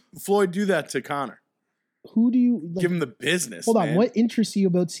see Floyd do that to Conor. who do you like, Give him the business. hold on? man. What interests you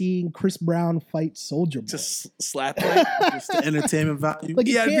about seeing Chris Brown fight Soldier Boy? Just slap him. Just the entertainment value. Like,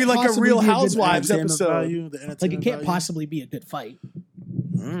 it Yeah, it'd be can't like a possibly Real be good Housewives fight. Entertainment episode. value, the Like it entertainment can't value. possibly be a good fight.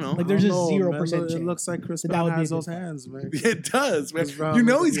 don't know. Like, there's I a don't know, man. 0% It chance. looks like Chris that Brown would be has a good those fight. hands, man. It does, man. Chris Brown, You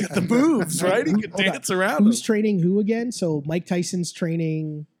know look he's at got the that. moves, right? He can Hold on. dance around Who's them. training who again? So Mike Tyson's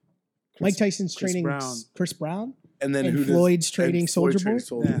training. Mike Tyson's Chris training Brown. Chris Brown, And then and who does- Floyd's and training Floyd Soulja trains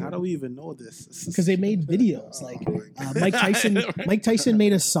Boy? Soulja Man, Boy. how do we even know this? Because they made videos. Like Oh my God. Mike Tyson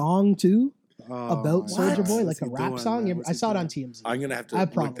made a song too Oh about my Soulja God. Boy, like What's a he rap doing, song. man? What's I he saw it doing? on TMZ. I'm gonna have to I have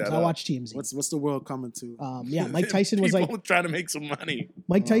look problems. that I up. watch TMZ. What's the world coming to? Yeah, Mike Tyson was like People trying to make some money.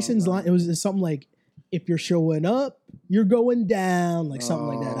 Mike Tyson's no. line. It was something like, "If you're showing up, you're going down," like something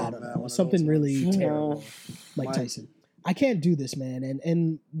like that. I don't man, know. one It of was something those really ones. terrible. Mike Mike- Tyson. I can't do this, man.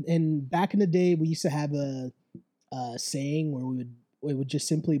 And back in the day, we used to have a saying where it would just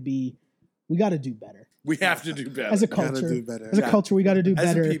simply be, "We got to do better." We have to do better. As a Gotta culture, do better. as a Yeah. culture, we got to do As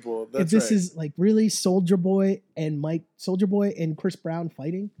better. a people, that's If this right. is like really Soulja Boy and Chris Brown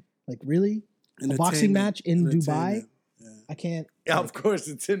fighting, like really a boxing Entertainment. match in Dubai, Entertainment. Yeah. I can't. Yeah, of course,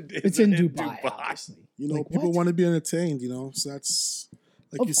 it's in Dubai, obviously. You know, Like, people what? want to be entertained, you know. So that's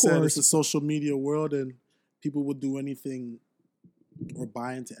like Of you said, it's course. a social media world, and people will do anything or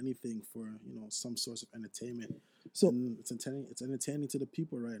buy into anything for some source of entertainment. So And it's entertaining to the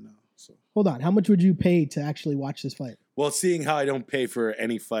people right now. So hold on, how much would you pay to actually watch this fight? Well, seeing how I don't pay for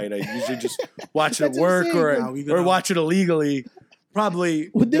any fight, I usually just watch it at That's work insane. Nah, we or gonna- watch it illegally. Probably.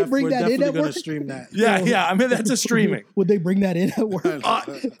 Would they Def- bring we're that in definitely at gonna work? stream that. Yeah. I mean, that's a streaming. Would they bring that in at work?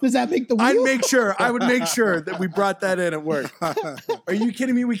 Does that make the wheel? I would make sure that we brought that in at work. Are you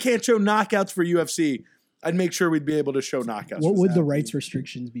kidding me? We can't show knockouts for UFC. I'd make sure we'd be able to show knockouts. What for would the Exactly. rights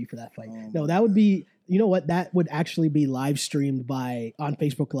restrictions be for that fight? Oh No, my that would be. You know what? That would actually be live streamed on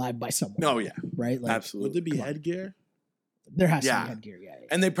Facebook Live by someone. No, yeah, right? Like, Would absolutely. there be headgear? there has to Yeah. be headgear. Yeah, yeah.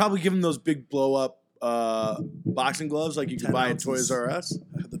 And they probably give them those big blow up boxing gloves like you can 10 buy ounces. at Toys R Us.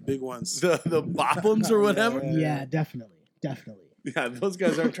 The big ones. The Boppums or whatever. Yeah, definitely. Yeah, those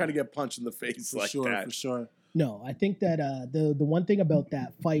guys aren't trying to get punched in the face For like sure, that. for sure. No, I think that the one thing about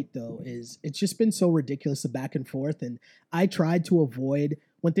that fight though is it's just been so ridiculous, the back and forth, and I tried to avoid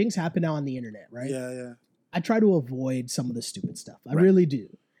when things happen now on the internet, right? Yeah. I try to avoid some of the stupid stuff. I Right. really do.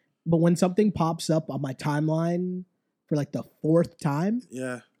 But when something pops up on my timeline for like the fourth time,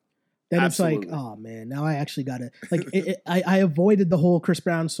 Yeah. then Absolutely. it's like, oh man, now I actually gotta like. I avoided the whole Chris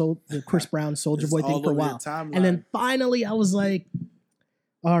Brown Soulja It's Boy all thing for a over your while, timeline. and then finally I was like,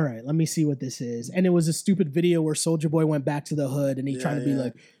 all right, let me see what this is. And it was a stupid video where Soulja Boy went back to the hood and he Yeah, tried to be yeah.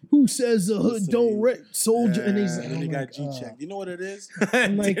 like, "Who says the hood So don't he- rip Soulja?" And he's Yeah, like, then he I'm got like, G checked. You know what it is?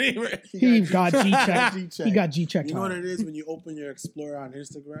 I'm like, Did he re- he got G checked. G-checked. He got G checked. You know what it is when you open your Explorer on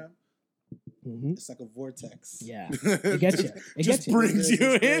Instagram? Mhm. It's like a vortex. Yeah, it gets you. It Just gets you. brings you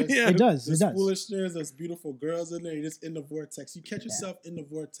in. Yeah. It does. There's It does. foolishness. There's beautiful girls in there. You're just in the vortex. You catch yourself in the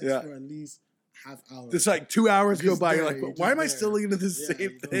vortex Yeah. for at least half hour. It's like 2 hours go Just by. You're there, like, you're why just am I there. still looking at the Yeah, same you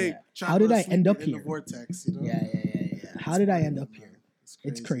know. thing? Trying How to did I sleep, end you're up in here? the vortex? You know? Yeah. How did I end up here?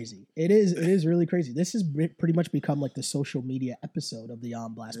 It's crazy. It is really crazy. This has pretty much become like the social media episode of the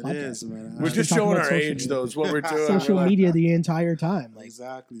On Blast It podcast. is, man. We're Just just talking showing about our social age, media. though, is what we're doing. Social We're like, media the entire time. Like,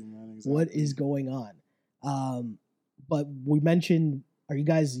 Exactly, man. Exactly. what is going on? But we mentioned, are you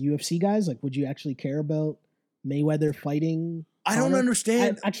guys UFC guys? Like, would you actually care about Mayweather fighting? I don't Conor?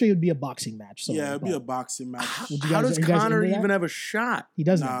 understand. Actually, it would be a boxing match. So, Yeah, it'd be but a boxing match. Would you How guys- does are you guys Connor into that? even have a shot? he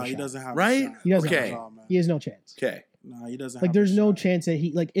doesn't. Nah, have a he shot. doesn't have Right? a shot. He doesn't Okay. have a shot. He has no chance. Okay. Nah, he doesn't Like, have there's a no shot. chance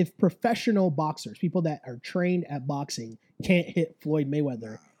that if professional boxers, people that are trained at boxing, can't hit Floyd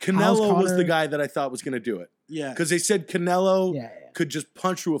Mayweather. Canelo was Conor- the guy that I thought was going to do it. Yeah. Because they said Canelo Yeah. could just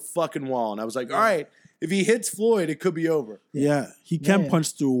punch through a fucking wall. And I was like, Yeah. all right, if he hits Floyd, it could be over. Yeah, he can Yeah.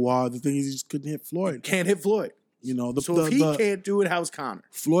 punch through a wall. The thing is, he just couldn't hit Floyd. Can't hit Floyd. You know, So if he can't do it, how's Connor?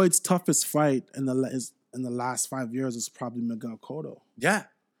 Floyd's toughest fight in the last 5 years is probably Miguel Cotto. Yeah.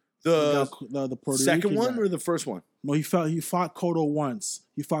 The The Puerto second Rican one guy. or the first one? No, he fought Cotto once.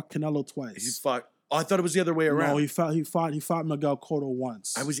 He fought Canelo twice. He fought. Oh, I thought it was the other way around. No, he fought Miguel Cotto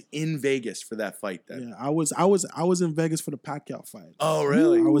once. I was in Vegas for that fight then. Yeah, I was in Vegas for the Pacquiao fight. Oh,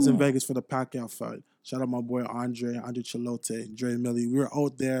 really? I was in Vegas for the Pacquiao fight. Shout out my boy Andre Chilote, Dre Millie. We were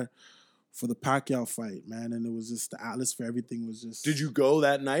out there for the Pacquiao fight, man, and it was just the atmosphere. Everything was just. Did you go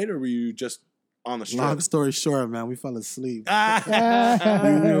that night or were you just on the strip? Long story short, man, we fell asleep. Ah!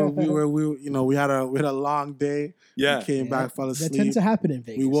 we had a long day. Yeah. We came back, fell That asleep. tends to happen in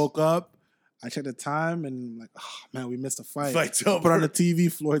Vegas. We woke up. I checked the time and I'm like, oh man, we missed a fight. Fight's I put on over. the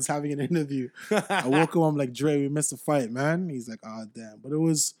TV. Floyd's having an interview. I woke up. I'm like, Dre, we missed a fight, man. He's like, oh damn. But it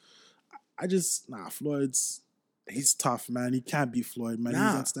was, Floyd's. He's tough, man. He can't beat Floyd, man.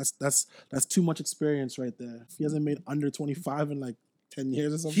 Nah. That's too much experience right there. If he hasn't made under 25 in like 10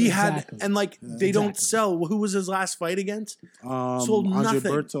 years or something. He had, Exactly. and like they don't sell. Who was his last fight against? sold Andre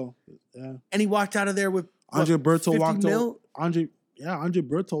nothing. Berto. Yeah. And he walked out of there with Andre Berto 50 walked mil? out. Andre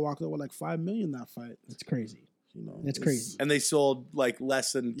Berto walked out with like $5 million that fight. It's crazy. You know, It's crazy. And they sold like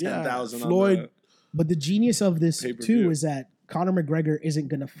less than 10,000. Floyd. But the genius of this Pay-per-view. too is that Conor McGregor isn't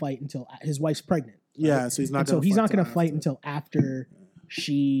going to fight until his wife's pregnant. Yeah, so he's not. And so gonna he's fight not going till to fight after. until after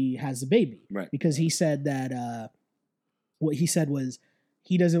she has the baby. Right. Because he said that what he said was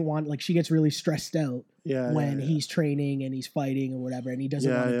he doesn't want, like, she gets really stressed out when he's training and he's fighting or whatever, and he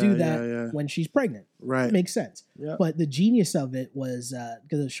doesn't want to do that when she's pregnant. Right. It makes sense. Yeah. But the genius of it was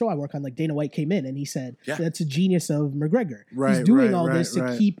because the show I work on, like Dana White came in and he said that's a genius of McGregor. Right, He's doing right, all right, this to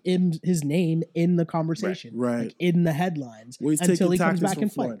right. keep his name in the conversation, Right. like in the headlines, Well, he's until taking he comes tactics back from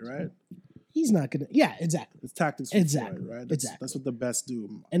and Floyd, fights. right? He's not gonna. Yeah, exactly. It's tactics from Exactly, Floyd, right? exactly. That's what the best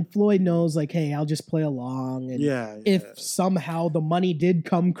do. And Floyd knows, like, hey, I'll just play along. And Yeah. if somehow the money did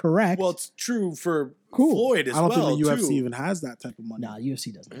come correct, Well, it's true for Cool. Floyd as I don't well. think the UFC too. even has that type of money. nah,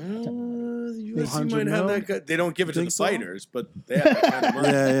 UFC doesn't. have that type of money. The UFC 100 might have mil? that. They don't give it to Think the so? fighters, but they have that kind of money.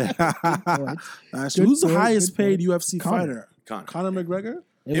 Yeah. Point. That's Good who's the point, highest good paid point. UFC Conor. fighter? Conor. Conor McGregor?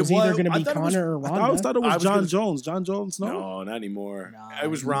 It It was either was- going to I be thought it was- Connor or I Ronda. thought it I was was John gonna- Jones. John Jones, no? No, not anymore. Nah, it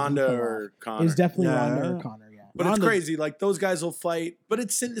was he Ronda fell or It Connor. was definitely Yeah. Ronda or Connor. Yeah. But Ronda- it's crazy. Like those guys will fight, but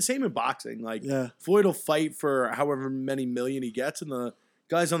it's the same in boxing. Like Yeah. Floyd will fight for however many million he gets, and the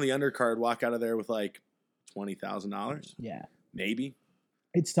guys on the undercard walk out of there with like $20,000, Yeah. maybe.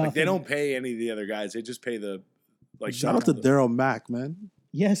 It's tough. Like they don't pay any of the other guys; they just pay the like. Shout out to the- Daryl Mack, man.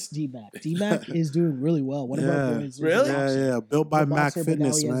 Yes, D-Mac. D-Mac is doing really well. One of Yeah. our boys. was a Really? boxer. Yeah. Built by He's a Mac boxer, but now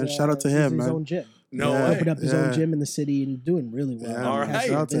Fitness, he has man. Shout out to he has him, his man. own gym. No Yeah. way. Opened up his Yeah. own gym in the city and doing really well. Yeah, All He has right. a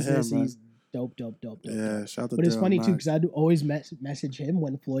Shout out to business. him, man. He's dope. Yeah, shout out to But it's Daryl funny too Mack. because I'd always message him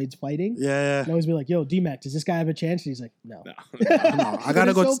when Floyd's fighting. Yeah, And I always be like, "Yo, D-Mac, does this guy have a chance?" And he's like, "No." No. I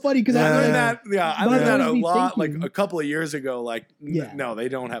gotta It's go. so funny because Yeah. I learned Yeah. that. Yeah, I But learned I'd that a always be lot. thinking- Like a couple of years ago. Like, Yeah. no, they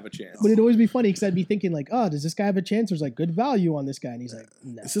don't have a chance. But it'd always be funny because I'd be thinking like, "Oh, does this guy have a chance?" There's like good value on this guy, and he's like,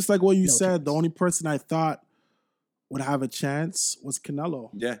 "No." It's just like what you No said. chance. The only person I thought would have a chance was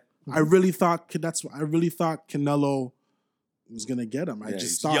Canelo. yeah, I really thought Canelo was gonna get him. I yeah, just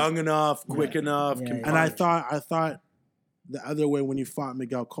he's thought, young enough, quick enough, Yeah, can yeah. and I punch. thought the other way when he fought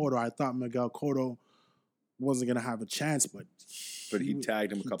Miguel Cotto, I thought Miguel Cotto wasn't gonna have a chance, but he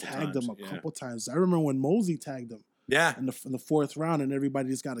tagged him a he couple tagged times. him a Yeah. couple times. I remember when Mosey tagged him Yeah, in the fourth round, and everybody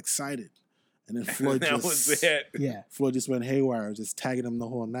just got excited, and then Floyd that just was it. Yeah. Floyd just went haywire, just tagging him the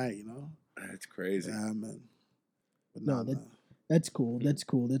whole night. That's crazy. Yeah, man. But No, nah, that- nah. That's cool. That's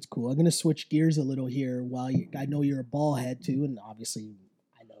cool. That's cool. I'm gonna switch gears a little here. I know you're a ball head too, and obviously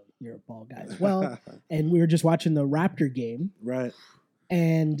I know you're a ball guy as well. And we were just watching the Raptor game, Right.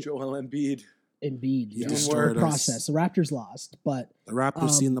 and Joel Embiid. Embiid, He yeah, destroyed the us. process. The Raptors lost, but The Raptors Um,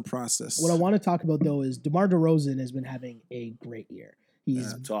 seen the process. what I want to talk about though is DeMar DeRozan has been having a great year.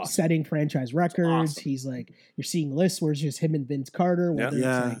 He's It's awesome. setting franchise records. awesome. He's like, you're seeing lists where it's just him and Vince Carter, whether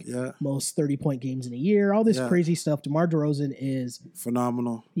yeah, it's like yeah. most 30-point games in a year, all this Yeah. crazy stuff. DeMar DeRozan is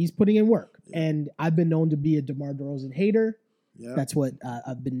Phenomenal. he's putting in work, Yeah. and I've been known to be a DeMar DeRozan hater. Yeah. That's what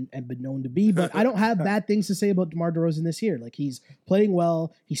I've been known to be. But I don't have bad things to say about DeMar DeRozan this year. Like he's playing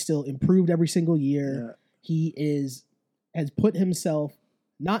well. He's still improved every single year. Yeah. He has put himself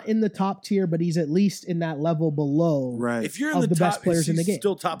not in the top tier, but he's at least in that level below. Right. If you're in Of the, the top, best players in the he's game.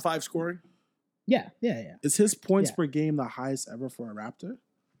 still top 5 scoring. Yeah. Is his points Yeah. per game the highest ever for a Raptor?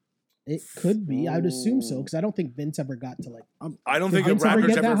 It could be. I would assume so because I don't think Vince ever got to like. I don't Did think a Vince ever Raptors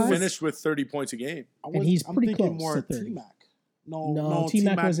get that ever high? finished with 30 points a game. And he's I'm pretty thinking close more to 30. T-Mac. No, No,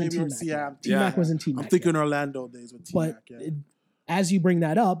 T-Mac wasn't maybe, or T-Mac. yeah, T-Mac Yeah. wasn't T-Mac. I'm thinking yet. Orlando days with But T-Mac. Yeah. as you bring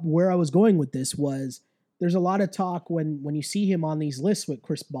that up, where I was going with this was there's a lot of talk when you see him on these lists with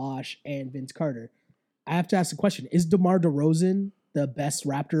Chris Bosh and Vince Carter. I have to ask the question: is DeMar DeRozan the best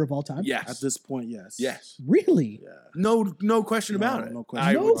Raptor of all time? Yes. At this point, yes. Yes. Really? Yeah. No question No, about it. no question.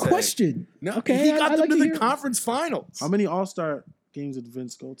 I No would say. question. No, Okay, he got I'd them like to to the hear- conference finals. How many All-Star games did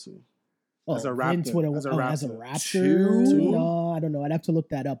Vince go to? Oh, As a Vince Raptor. would've- As a as a Raptor. Raptor? Two? No, I don't know. I'd have to look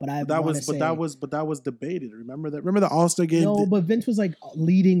that up. But I That wanna was, say, but that was debated. Remember that? Remember the All-Star game? no. But Vince was like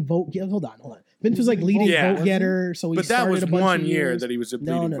leading vote. Hold on. Vince was like leading Yeah. vote getter. So he But that started was a bunch one of year years. that he was a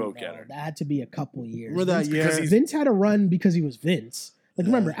No, leading no, vote no. getter. That had to be a couple years. Remember that Vince, year? because he's- Vince had a run because he was Vince. Like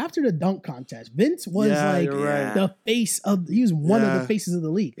remember after the dunk contest, Vince was Yeah, like you're right. the face of. He was one of Yeah. the faces of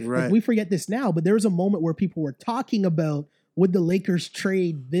the league. Right. Like we forget this now, but there was a moment where people were talking about would the Lakers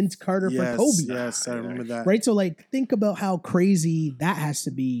trade Vince Carter yes, for Kobe? Yes, I remember that. Right. So like think about how crazy that has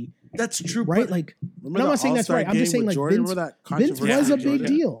to be. That's true. Right. But Like Remember I'm the not saying that's All-Star right. I'm just game saying with like Jordan? Vince. Remember that Vince controversy was a with big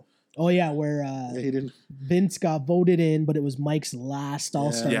Jordan? deal. Oh yeah, where he didn't. Vince got voted in, but it was Mike's last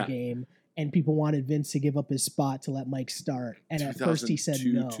All-Star Yeah. game, and people wanted Vince to give up his spot to let Mike start. And at first he said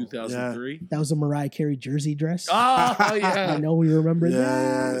 2002, no. 2003. That was a Mariah Carey jersey dress. Oh, I yeah. know we remember Yeah,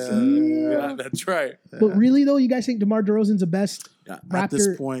 that. Yeah, that's right. But really though, you guys think DeMar DeRozan's the best At Raptor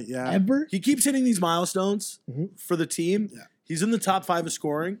this point, yeah. ever? He keeps hitting these milestones Mhm. for the team. Yeah. He's in the top 5 of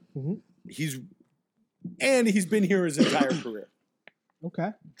scoring. Mhm. He's been here his entire career.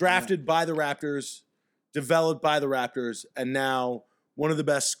 Okay. Drafted by the Raptors, developed by the Raptors, and now one of the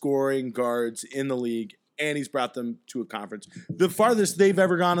best scoring guards in the league. And he's brought them to a conference, the farthest they've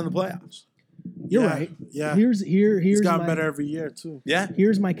ever gone in the playoffs. You're Yeah, right. Yeah. Here's He's gotten my, better every year, too. Yeah,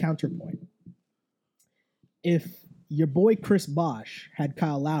 Here's my counterpoint. If your boy Chris Bosh had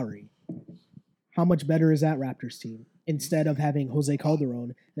Kyle Lowry, how much better is that Raptors team? Instead of having Jose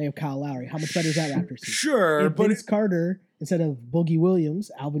Calderon, they have Kyle Lowry. How much better is that Raptors team? sure, If but Vince Carter instead of Boogie Williams,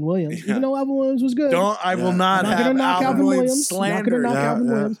 Alvin Williams, Yeah. even though Alvin Williams was good, I will Yeah. not I'm not have gonna knock Alvin Williams Not slandered. gonna knock Yeah, Alvin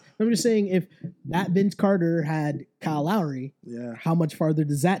yeah. Williams. I'm just saying if that Vince Carter had Kyle Lowry, Yeah. how much farther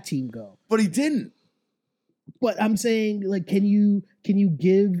does that team go? But he didn't. But I'm saying, like, can you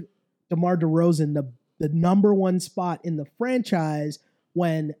give DeMar DeRozan the number one spot in the franchise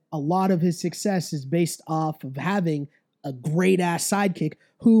when a lot of his success is based off of having a great ass sidekick,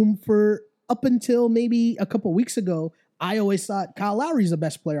 whom for up until maybe a couple weeks ago, I always thought Kyle Lowry's the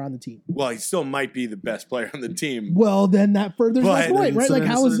best player on the team. Well, he still might be the best player on the team. Well, then that furthers my But- point, right? So Like, then-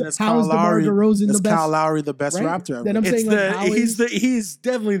 how so is then it's DeMar Lowry- DeRozan Is the best? Kyle Lowry the best right? Raptor ever? Then I'm It's saying, like, how is he's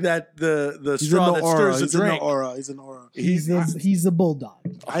definitely the He's in straw the that aura. stirs He's the in the drink. aura. He's an aura. he's the bulldog.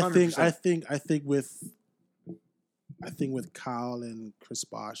 I think 100%. with Kyle and Chris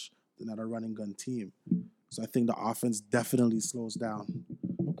Bosh, they're not a running gun team. So I think the offense definitely slows down.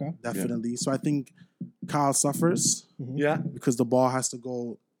 Okay. Definitely. So I think Kyle suffers Yeah, because the ball has to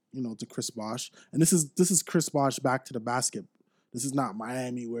go, to Chris Bosh. And this is Chris Bosh back to the basket. This is not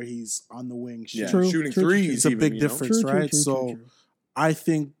Miami where he's on the wing yeah. shooting. True, Shooting true, true, threes. It's a even, big you know? difference, right? So I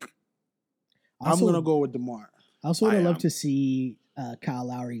think I'm Also- gonna go with DeMar. I also would I have loved am. to see Kyle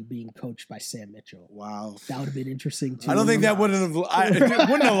Lowry being coached by Sam Mitchell. Wow. That would have been interesting too. I don't think that wouldn't have. It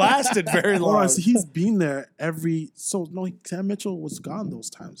wouldn't have lasted very Hold long. on, so he's been there Sam Mitchell was gone those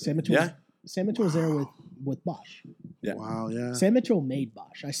times. Sam Mitchell. Yeah. Sam Mitchell was there with Bosh. Yeah. Wow, yeah. Sam Mitchell made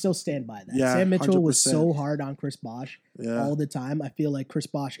Bosh. I still stand by that. Yeah, Sam Mitchell was 100%. so hard on Chris Bosh Yeah. all the time. I feel like Chris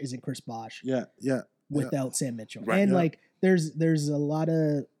Bosh isn't Chris Bosh Yeah, yeah. without Sam Mitchell. Right, and yeah. like there's a lot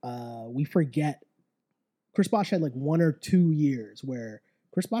of we forget Chris Bosh had like 1 or 2 years where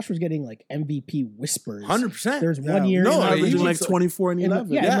Chris Bosh was getting like MVP whispers. 100%. There's Yeah. one year No, in, he Averaging was like 24 and in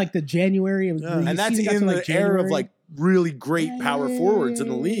 11. in like the January of Yeah. the And that's season got in to, the like, era of January. like really great power forwards in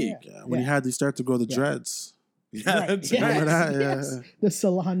the league. Yeah, when he Yeah. had to start to grow the Yeah. dreads. Yeah, Right. that's Yes, right. Remember that? yes. Yeah. The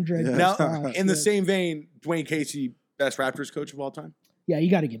salon dread. Yeah. Now, mustache, in the yeah. same vein, Dwayne Casey, best Raptors coach of all time. Yeah, you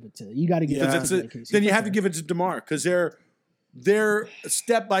got to give it to Yeah. it Because to it's Dwayne Casey, then you for have to sure. give it to DeMar because they're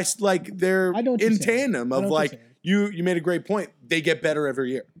step by they're I know what in you're saying. tandem I know of what like you're saying. you made a great point. They get better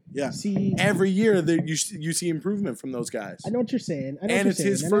every year. Yeah. See, Every year that you see improvement from those guys. I know what you're saying. I know And what it's you're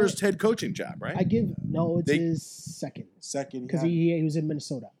his saying. And first head coaching job, right? I give it's They- his second Second. because he was in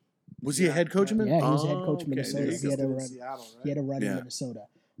Minnesota. Was he a head coach in Yeah, he was a head Oh, coach in okay, Minnesota. there you He had go. a run. Seattle, right? He had a run Yeah. in Minnesota.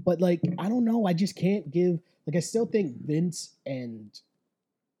 But like, I don't know. I just can't give. Like, I still think Vince and.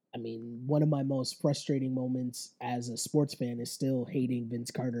 I mean, one of my most frustrating moments as a sports fan is still hating Vince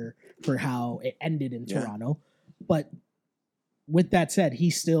Carter for how it ended in Yeah. Toronto. But with that said,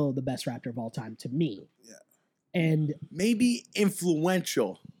 he's still the best Raptor of all time to me. Yeah. And Maybe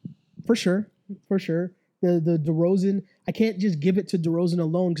influential. for sure. The DeRozan, I can't just give it to DeRozan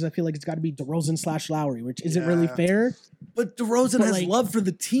alone because I feel like it's got to be DeRozan / Lowry, which isn't really Yeah. fair. But DeRozan But, has like, love for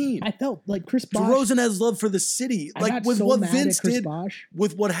the team. I felt like Chris Bosh. DeRozan has love for the city. I Like got with so what mad Vince at Chris did, Bosh.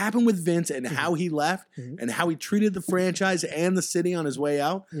 with what happened with Vince and how he left Mhm. and how he treated the franchise and the city on his way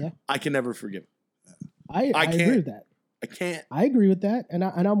out, Yeah. I can never forgive him. I agree can't. with that. I can't. I agree with that, and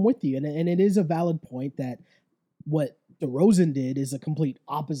I'm with you, and it is a valid point that what DeRozan did is a complete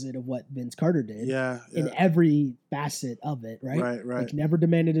opposite of what Vince Carter did Yeah. in yeah. every facet of it, right? Right, right. Like never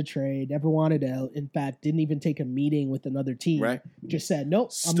demanded a trade, never wanted out. In fact, didn't even take a meeting with another team. Right. Just said nope.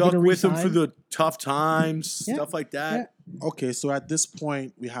 I'm Stuck gonna with him resign. for the tough times, Yeah. stuff like that. Okay, so at this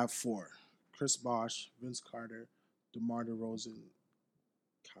point, we have 4. Chris Bosh, Vince Carter, DeMar DeRozan,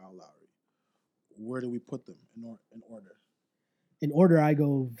 Kyle Lowry. Where do we put them in order? In order, I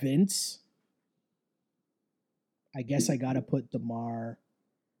go Vince. I guess I gotta put DeMar.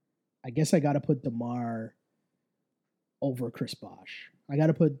 Over Chris Bosh. I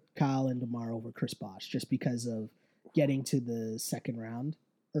gotta put Kyle and DeMar over Chris Bosh just because of getting to the second round.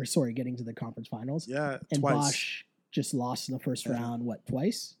 getting to the conference finals. Yeah, And twice. Bosch just lost in the first Yeah. round,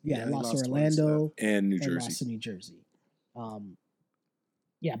 twice? Yeah, Yeah, he lost to lost twice, Orlando And New and Jersey. lost to New Jersey.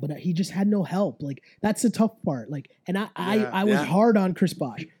 Yeah, but he just had no help. Like, that's the tough part. Like, and I was Yeah. hard on Chris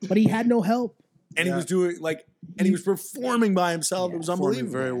Bosch, but he had no help. And he Yeah. was doing and he was performing by himself. Yeah, It was performing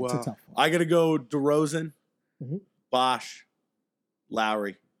unbelievable. very It's well. a tough one. I got to go DeRozan, Mhm. Bosch,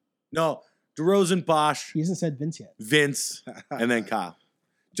 Lowry. No, DeRozan, Bosch, He hasn't said Vince yet. Vince, and then Kyle.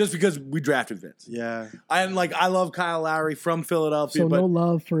 Just because we drafted Vince. Yeah, I love Kyle Lowry from Philadelphia, So but no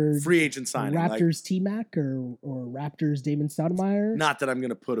love for free agent signing. Raptors T-Mac or Raptors Damon Stoudemire? Not that I'm going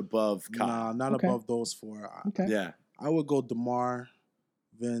to put above Kyle. nah, not Okay. above those four. Okay. Yeah. I would go DeMar,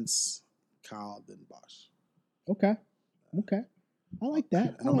 Vince, Kyle, then Bosch. Okay. I like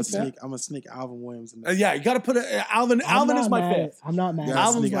that. And I'm gonna sneak Alvin Williams in there. Yeah, you got to put Alvin. I'm Alvin not is my mad- fifth. I'm not mad. Yeah, at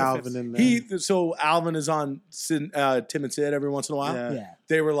Alvin's sneak my Alvin fifth. in there. So Alvin is on Tim and Sid every once in a while. Yeah. Yeah.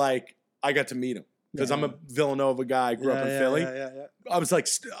 They were like, I got to meet him because Yeah. I'm a Villanova guy. I grew up in Philly. Yeah. I was like,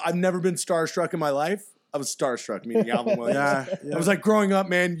 I've never been starstruck in my life. I was starstruck meeting Alvin Williams. Yeah. I was like, growing up,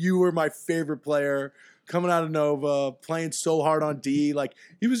 man, you were my favorite player. Coming out of Nova, playing so hard on D. Like,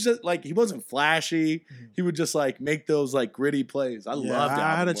 he was just like, he wasn't flashy. Mm-hmm. He would just like make those like gritty plays. I Yeah, loved it.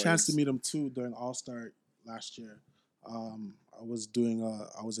 I had a chance to meet him too during All Star last year. I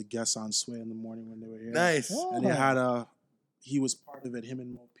was a guest on Sway in the morning when they were here. Nice. Oh. And he was part of it. Him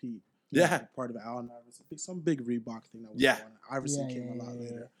and Mo Pete. Yeah. Part of Allen Iverson. Some big Reebok thing that was Yeah. going on. Iverson Yeah, came yeah, a lot yeah,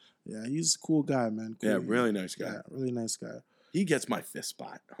 later. Yeah, he's a cool guy, man. Cool. Yeah, really nice guy. Yeah, really nice guy. He gets my fifth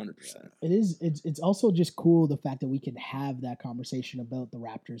spot, 100%. It's also just cool the fact that we can have that conversation about the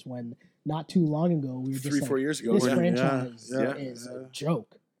Raptors when not too long ago we were just 3-4 like, years ago. this yeah. franchise Yeah. is Yeah. a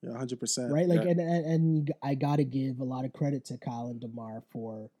joke, Yeah, 100%. right? Like, Yeah. and I got to give a lot of credit to Kyle and DeMar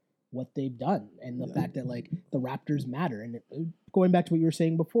for what they've done and the fact that like the Raptors matter. And going back to what you were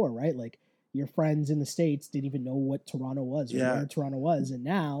saying before, right? Like your friends in the States didn't even know what Toronto was or Yeah. where Toronto was, and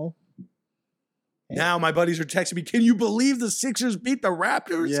now. Now my buddies are texting me, can you believe the Sixers beat the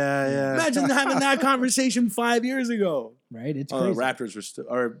Raptors? Yeah. Imagine having that conversation 5 years ago. Right, it's Oh, crazy. the Raptors were still,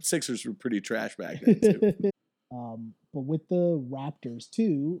 or Sixers were pretty trash back then too. But with the Raptors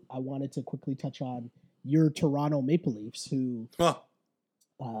too, I wanted to quickly touch on your Toronto Maple Leafs, who, Huh.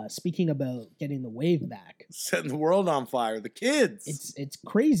 speaking about getting the wave back, Setting the world on fire. The kids. it's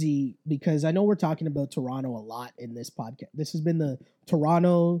crazy because I know we're talking about Toronto a lot in this podcast. This has been the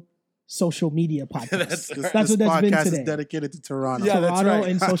Toronto social media podcast. That's This, right. That's this what that's been podcast today. is dedicated to Toronto. Yeah, that's Toronto right.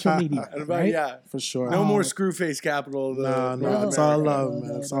 and social media, And right? Yeah. for sure. No more Um, Screwface capital. of the No, no, North it's all America. love,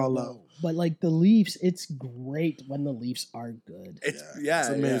 man. It's all love. But like the Leafs, it's great when the Leafs are good. It's, Yeah, it's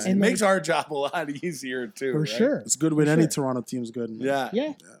amazing. It And, makes like- our job a lot easier too. For right? sure. It's good when For any sure. Toronto team's good, man. Yeah.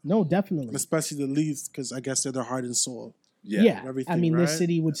 Yeah. No, definitely. And especially the Leafs, because I guess they're their heart and soul. Yeah. Everything, I mean, this right?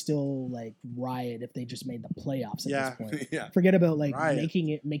 city would still like riot if they just made the playoffs at Yeah. this point. Yeah. Forget about like Riot.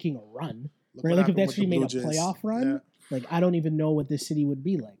 making a run. Look Right? what Like if happened they with actually the made Blue a Jays. playoff run, Yeah. like I don't even know what this city would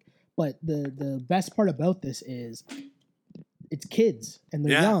be like. But the best part about this is it's kids and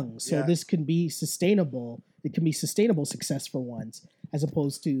they're Yeah. young. So Yeah. this can be sustainable. It can be sustainable success for once, as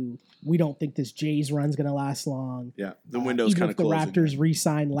opposed to we don't think this Jays run's gonna last long. Yeah. The window's Even kind if of the closing. Raptors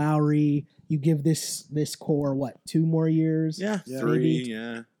re-sign Lowry, you give this core what 2 more years? Yeah. Yeah. 3. Maybe.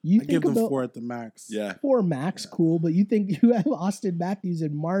 Yeah. You I think give them about 4 at the max. Yeah. 4 max, cool, but you think you have Austin Matthews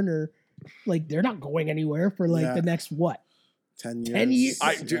and Marner, like they're not going anywhere for like Yeah. the next what? 10 years. 10 years.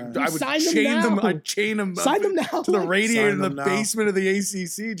 Dude, Yeah. I would Sign them chain them. now. I'd chain them. up Sign them now. to the like, radiator in Sign the them now. basement of the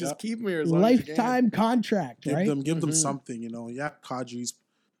ACC. Just Yep. keep them here as long as you can. lifetime contract, Give right? them Mhm. something, you know. Yeah, Kadri's.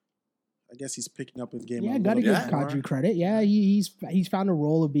 I guess he's picking up his game. Yeah, a got to little give bit more. Kadri credit. Yeah, he's found a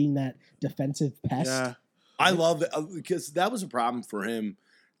role of being that defensive pest. Yeah, I love that because that was a problem for him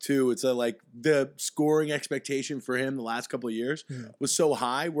too. It's like the scoring expectation for him the last couple of years Yeah. was so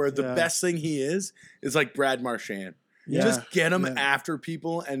high. Where the Yeah. best thing he is like Brad Marchand. yeah. Just get him Yeah. after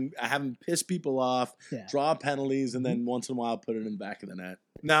people and have him piss people off, Yeah. draw penalties, and then once in a while put it in the back of the net.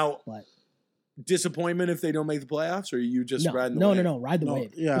 Now, But disappointment if they don't make the playoffs, or are you just no, riding the no, wave? no, ride the No,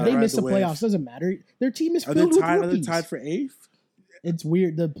 wave. yeah, if they ride miss the the wave. playoffs, doesn't matter. Their team is Are they filled with tied? Are they rookies. tied for 8th? It's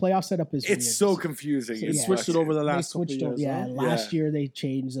weird. The playoff setup is weird. It's so confusing. So, It's yeah. Switched it over the They last couple switched years. over. Yeah, huh? last year they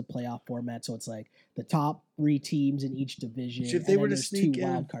changed the playoff format, so it's like the top 3 teams in each division. If they and were then to there's sneak 2 in-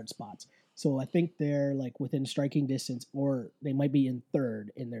 wild card spots. So I think they're like within striking distance, or they might be in 3rd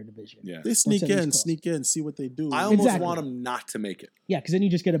in their division. Yeah. They sneak at least in, close. see what they do. I almost Exactly. want them not to make it. Yeah, because then you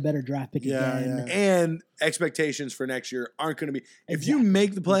just get a better draft pick Yeah, again. yeah. And expectations for next year aren't going to be. If you Exactly.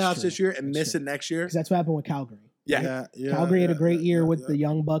 make the playoffs true. this year and That's miss true. it next year, Because that's what happened with Calgary. Yeah. Calgary had a great year with the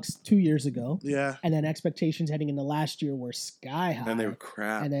Young Bucks 2 years ago. Yeah. And then expectations heading into last year were sky high. And they were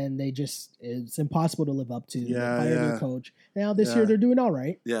crap. And then it's impossible to live up to. They Yeah, fired their coach. Now this year they're doing all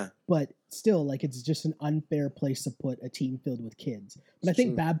right. Yeah. But still, like, it's just an unfair place to put a team filled with kids. But I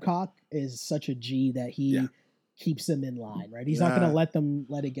think Babcock is such a G that he keeps them in line, right? He's not going to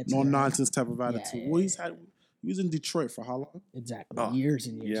let it get to no their nonsense type of attitude. Yeah, Well, he was in Detroit for how long? Exactly. Oh, years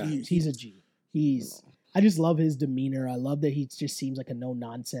and years. yeah. He's a G. I just love his demeanor. I love that he just seems like a no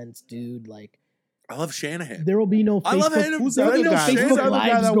nonsense dude. Like, I love Shanahan. there will be no Facebook, I love him. Who's the other guy? Who's the Facebook other guy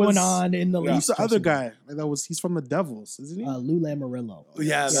lives that going was- on in the league. Who's the other guy? He's from the Devils, isn't he? Lou Lamoriello.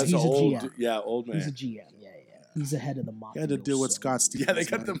 Yeah, that's he's a old. GM. Yeah, old man. He's a GM. Yeah. He's the head of the he mafia. had to deal with Scott Stevens. Yeah, they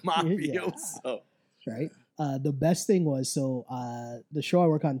got the man. mafioso. Right. The best thing was the show I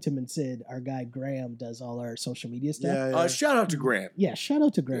work on, Tim and Sid. Our guy Graham does all our social media stuff. Yeah. Shout out to Graham. Yeah, shout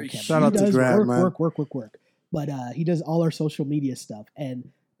out to Graham. Shout out to Graham, man. Work. But he does all our social media stuff. And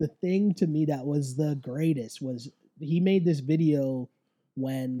the thing to me that was the greatest was he made this video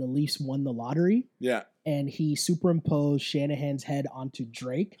when the Leafs won the lottery. Yeah. And he superimposed Shanahan's head onto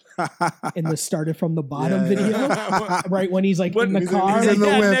Drake in the started from the bottom video. Right when he's like in the car. He's in the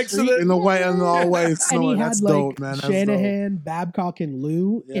Yeah, whip, next to the- in the white and all white And snow. he had That's like dope, man. That's Shanahan, Babcock, and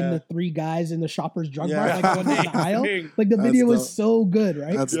Lou in Yeah. the three guys in the Shoppers Drug Yeah. Mart, like going down the aisle. Like the That's video was dope. so good,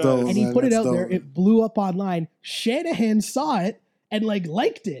 right? That's Yeah. dope. And he man. put it That's out there. dope. It blew up online. Shanahan saw it and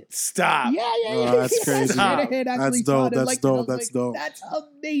liked it. Stop. Yeah. Oh, that's crazy. Shanahan actually That's saw dope. it and That's liked it. I dope. was That's like, dope. That's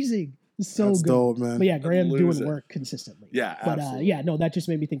amazing. It's so That's good. dope, man. But yeah, Graham's Lose doing it. work consistently. Yeah, But absolutely. that just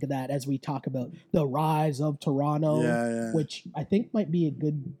made me think of that as we talk about the rise of Toronto, Yeah. which I think might be a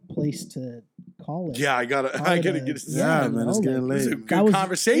good place to call it. Yeah, I gotta get it. Yeah, man, it's getting It was a late. good That was-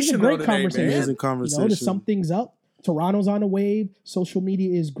 conversation. it was a great though today, conversation. man. Amazing You conversation. know, to sum things up, Toronto's on a wave. Social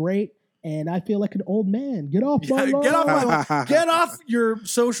media is great, and I feel like an old man. Get off my Yeah, lawn. get off your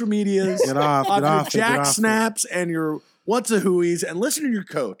social medias, Get off your it, get Jack off it. Snaps and your What's a Hooies, and listen to your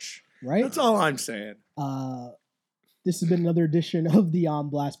coach. Right? That's all I'm saying. This has been another edition of the On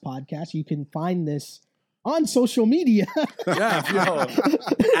Blast podcast. You can find this on social media. Yeah,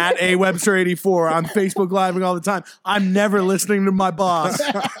 at AWebster84 on Facebook Living all the time. I'm never listening to my boss.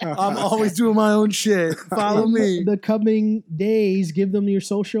 I'm always doing my own shit. Follow me. The coming days, give them your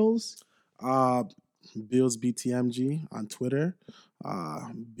socials. Beals BTMG on Twitter,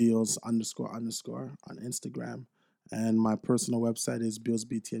 Beals __ on Instagram, and my personal website is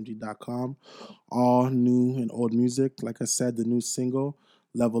BealsBTMG.com. All new and old music. Like I said, the new single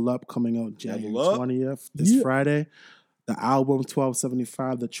Level Up coming out January Level Up. 20th this Friday. The album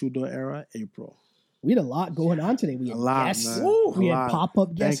 1275, the Trudeau Era, April. We had a lot going on today. We had A lot, guests. man. Woo. We A had lot.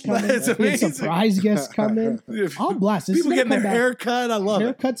 pop-up guests Thank you. coming. That's We had amazing. surprise guests coming. On Blast. This is People gonna getting their come back. hair cut. I love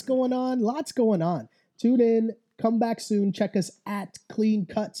it. Haircuts going on. Lots going on. Tune in. Come back soon. Check us at Clean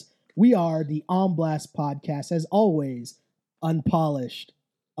Cuts. We are the On Blast podcast. As always, unpolished,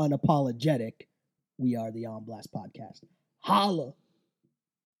 unapologetic. We are the On Blast podcast. Holla.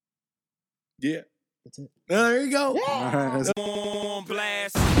 Yeah. That's it. There you go. All right, let's On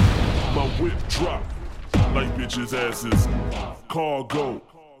blast. My whip drop like bitches' asses. Cargo,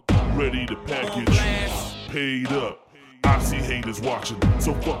 ready to package. Paid up. I see haters watching,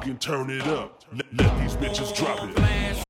 so fucking turn it up. Let these bitches drop it.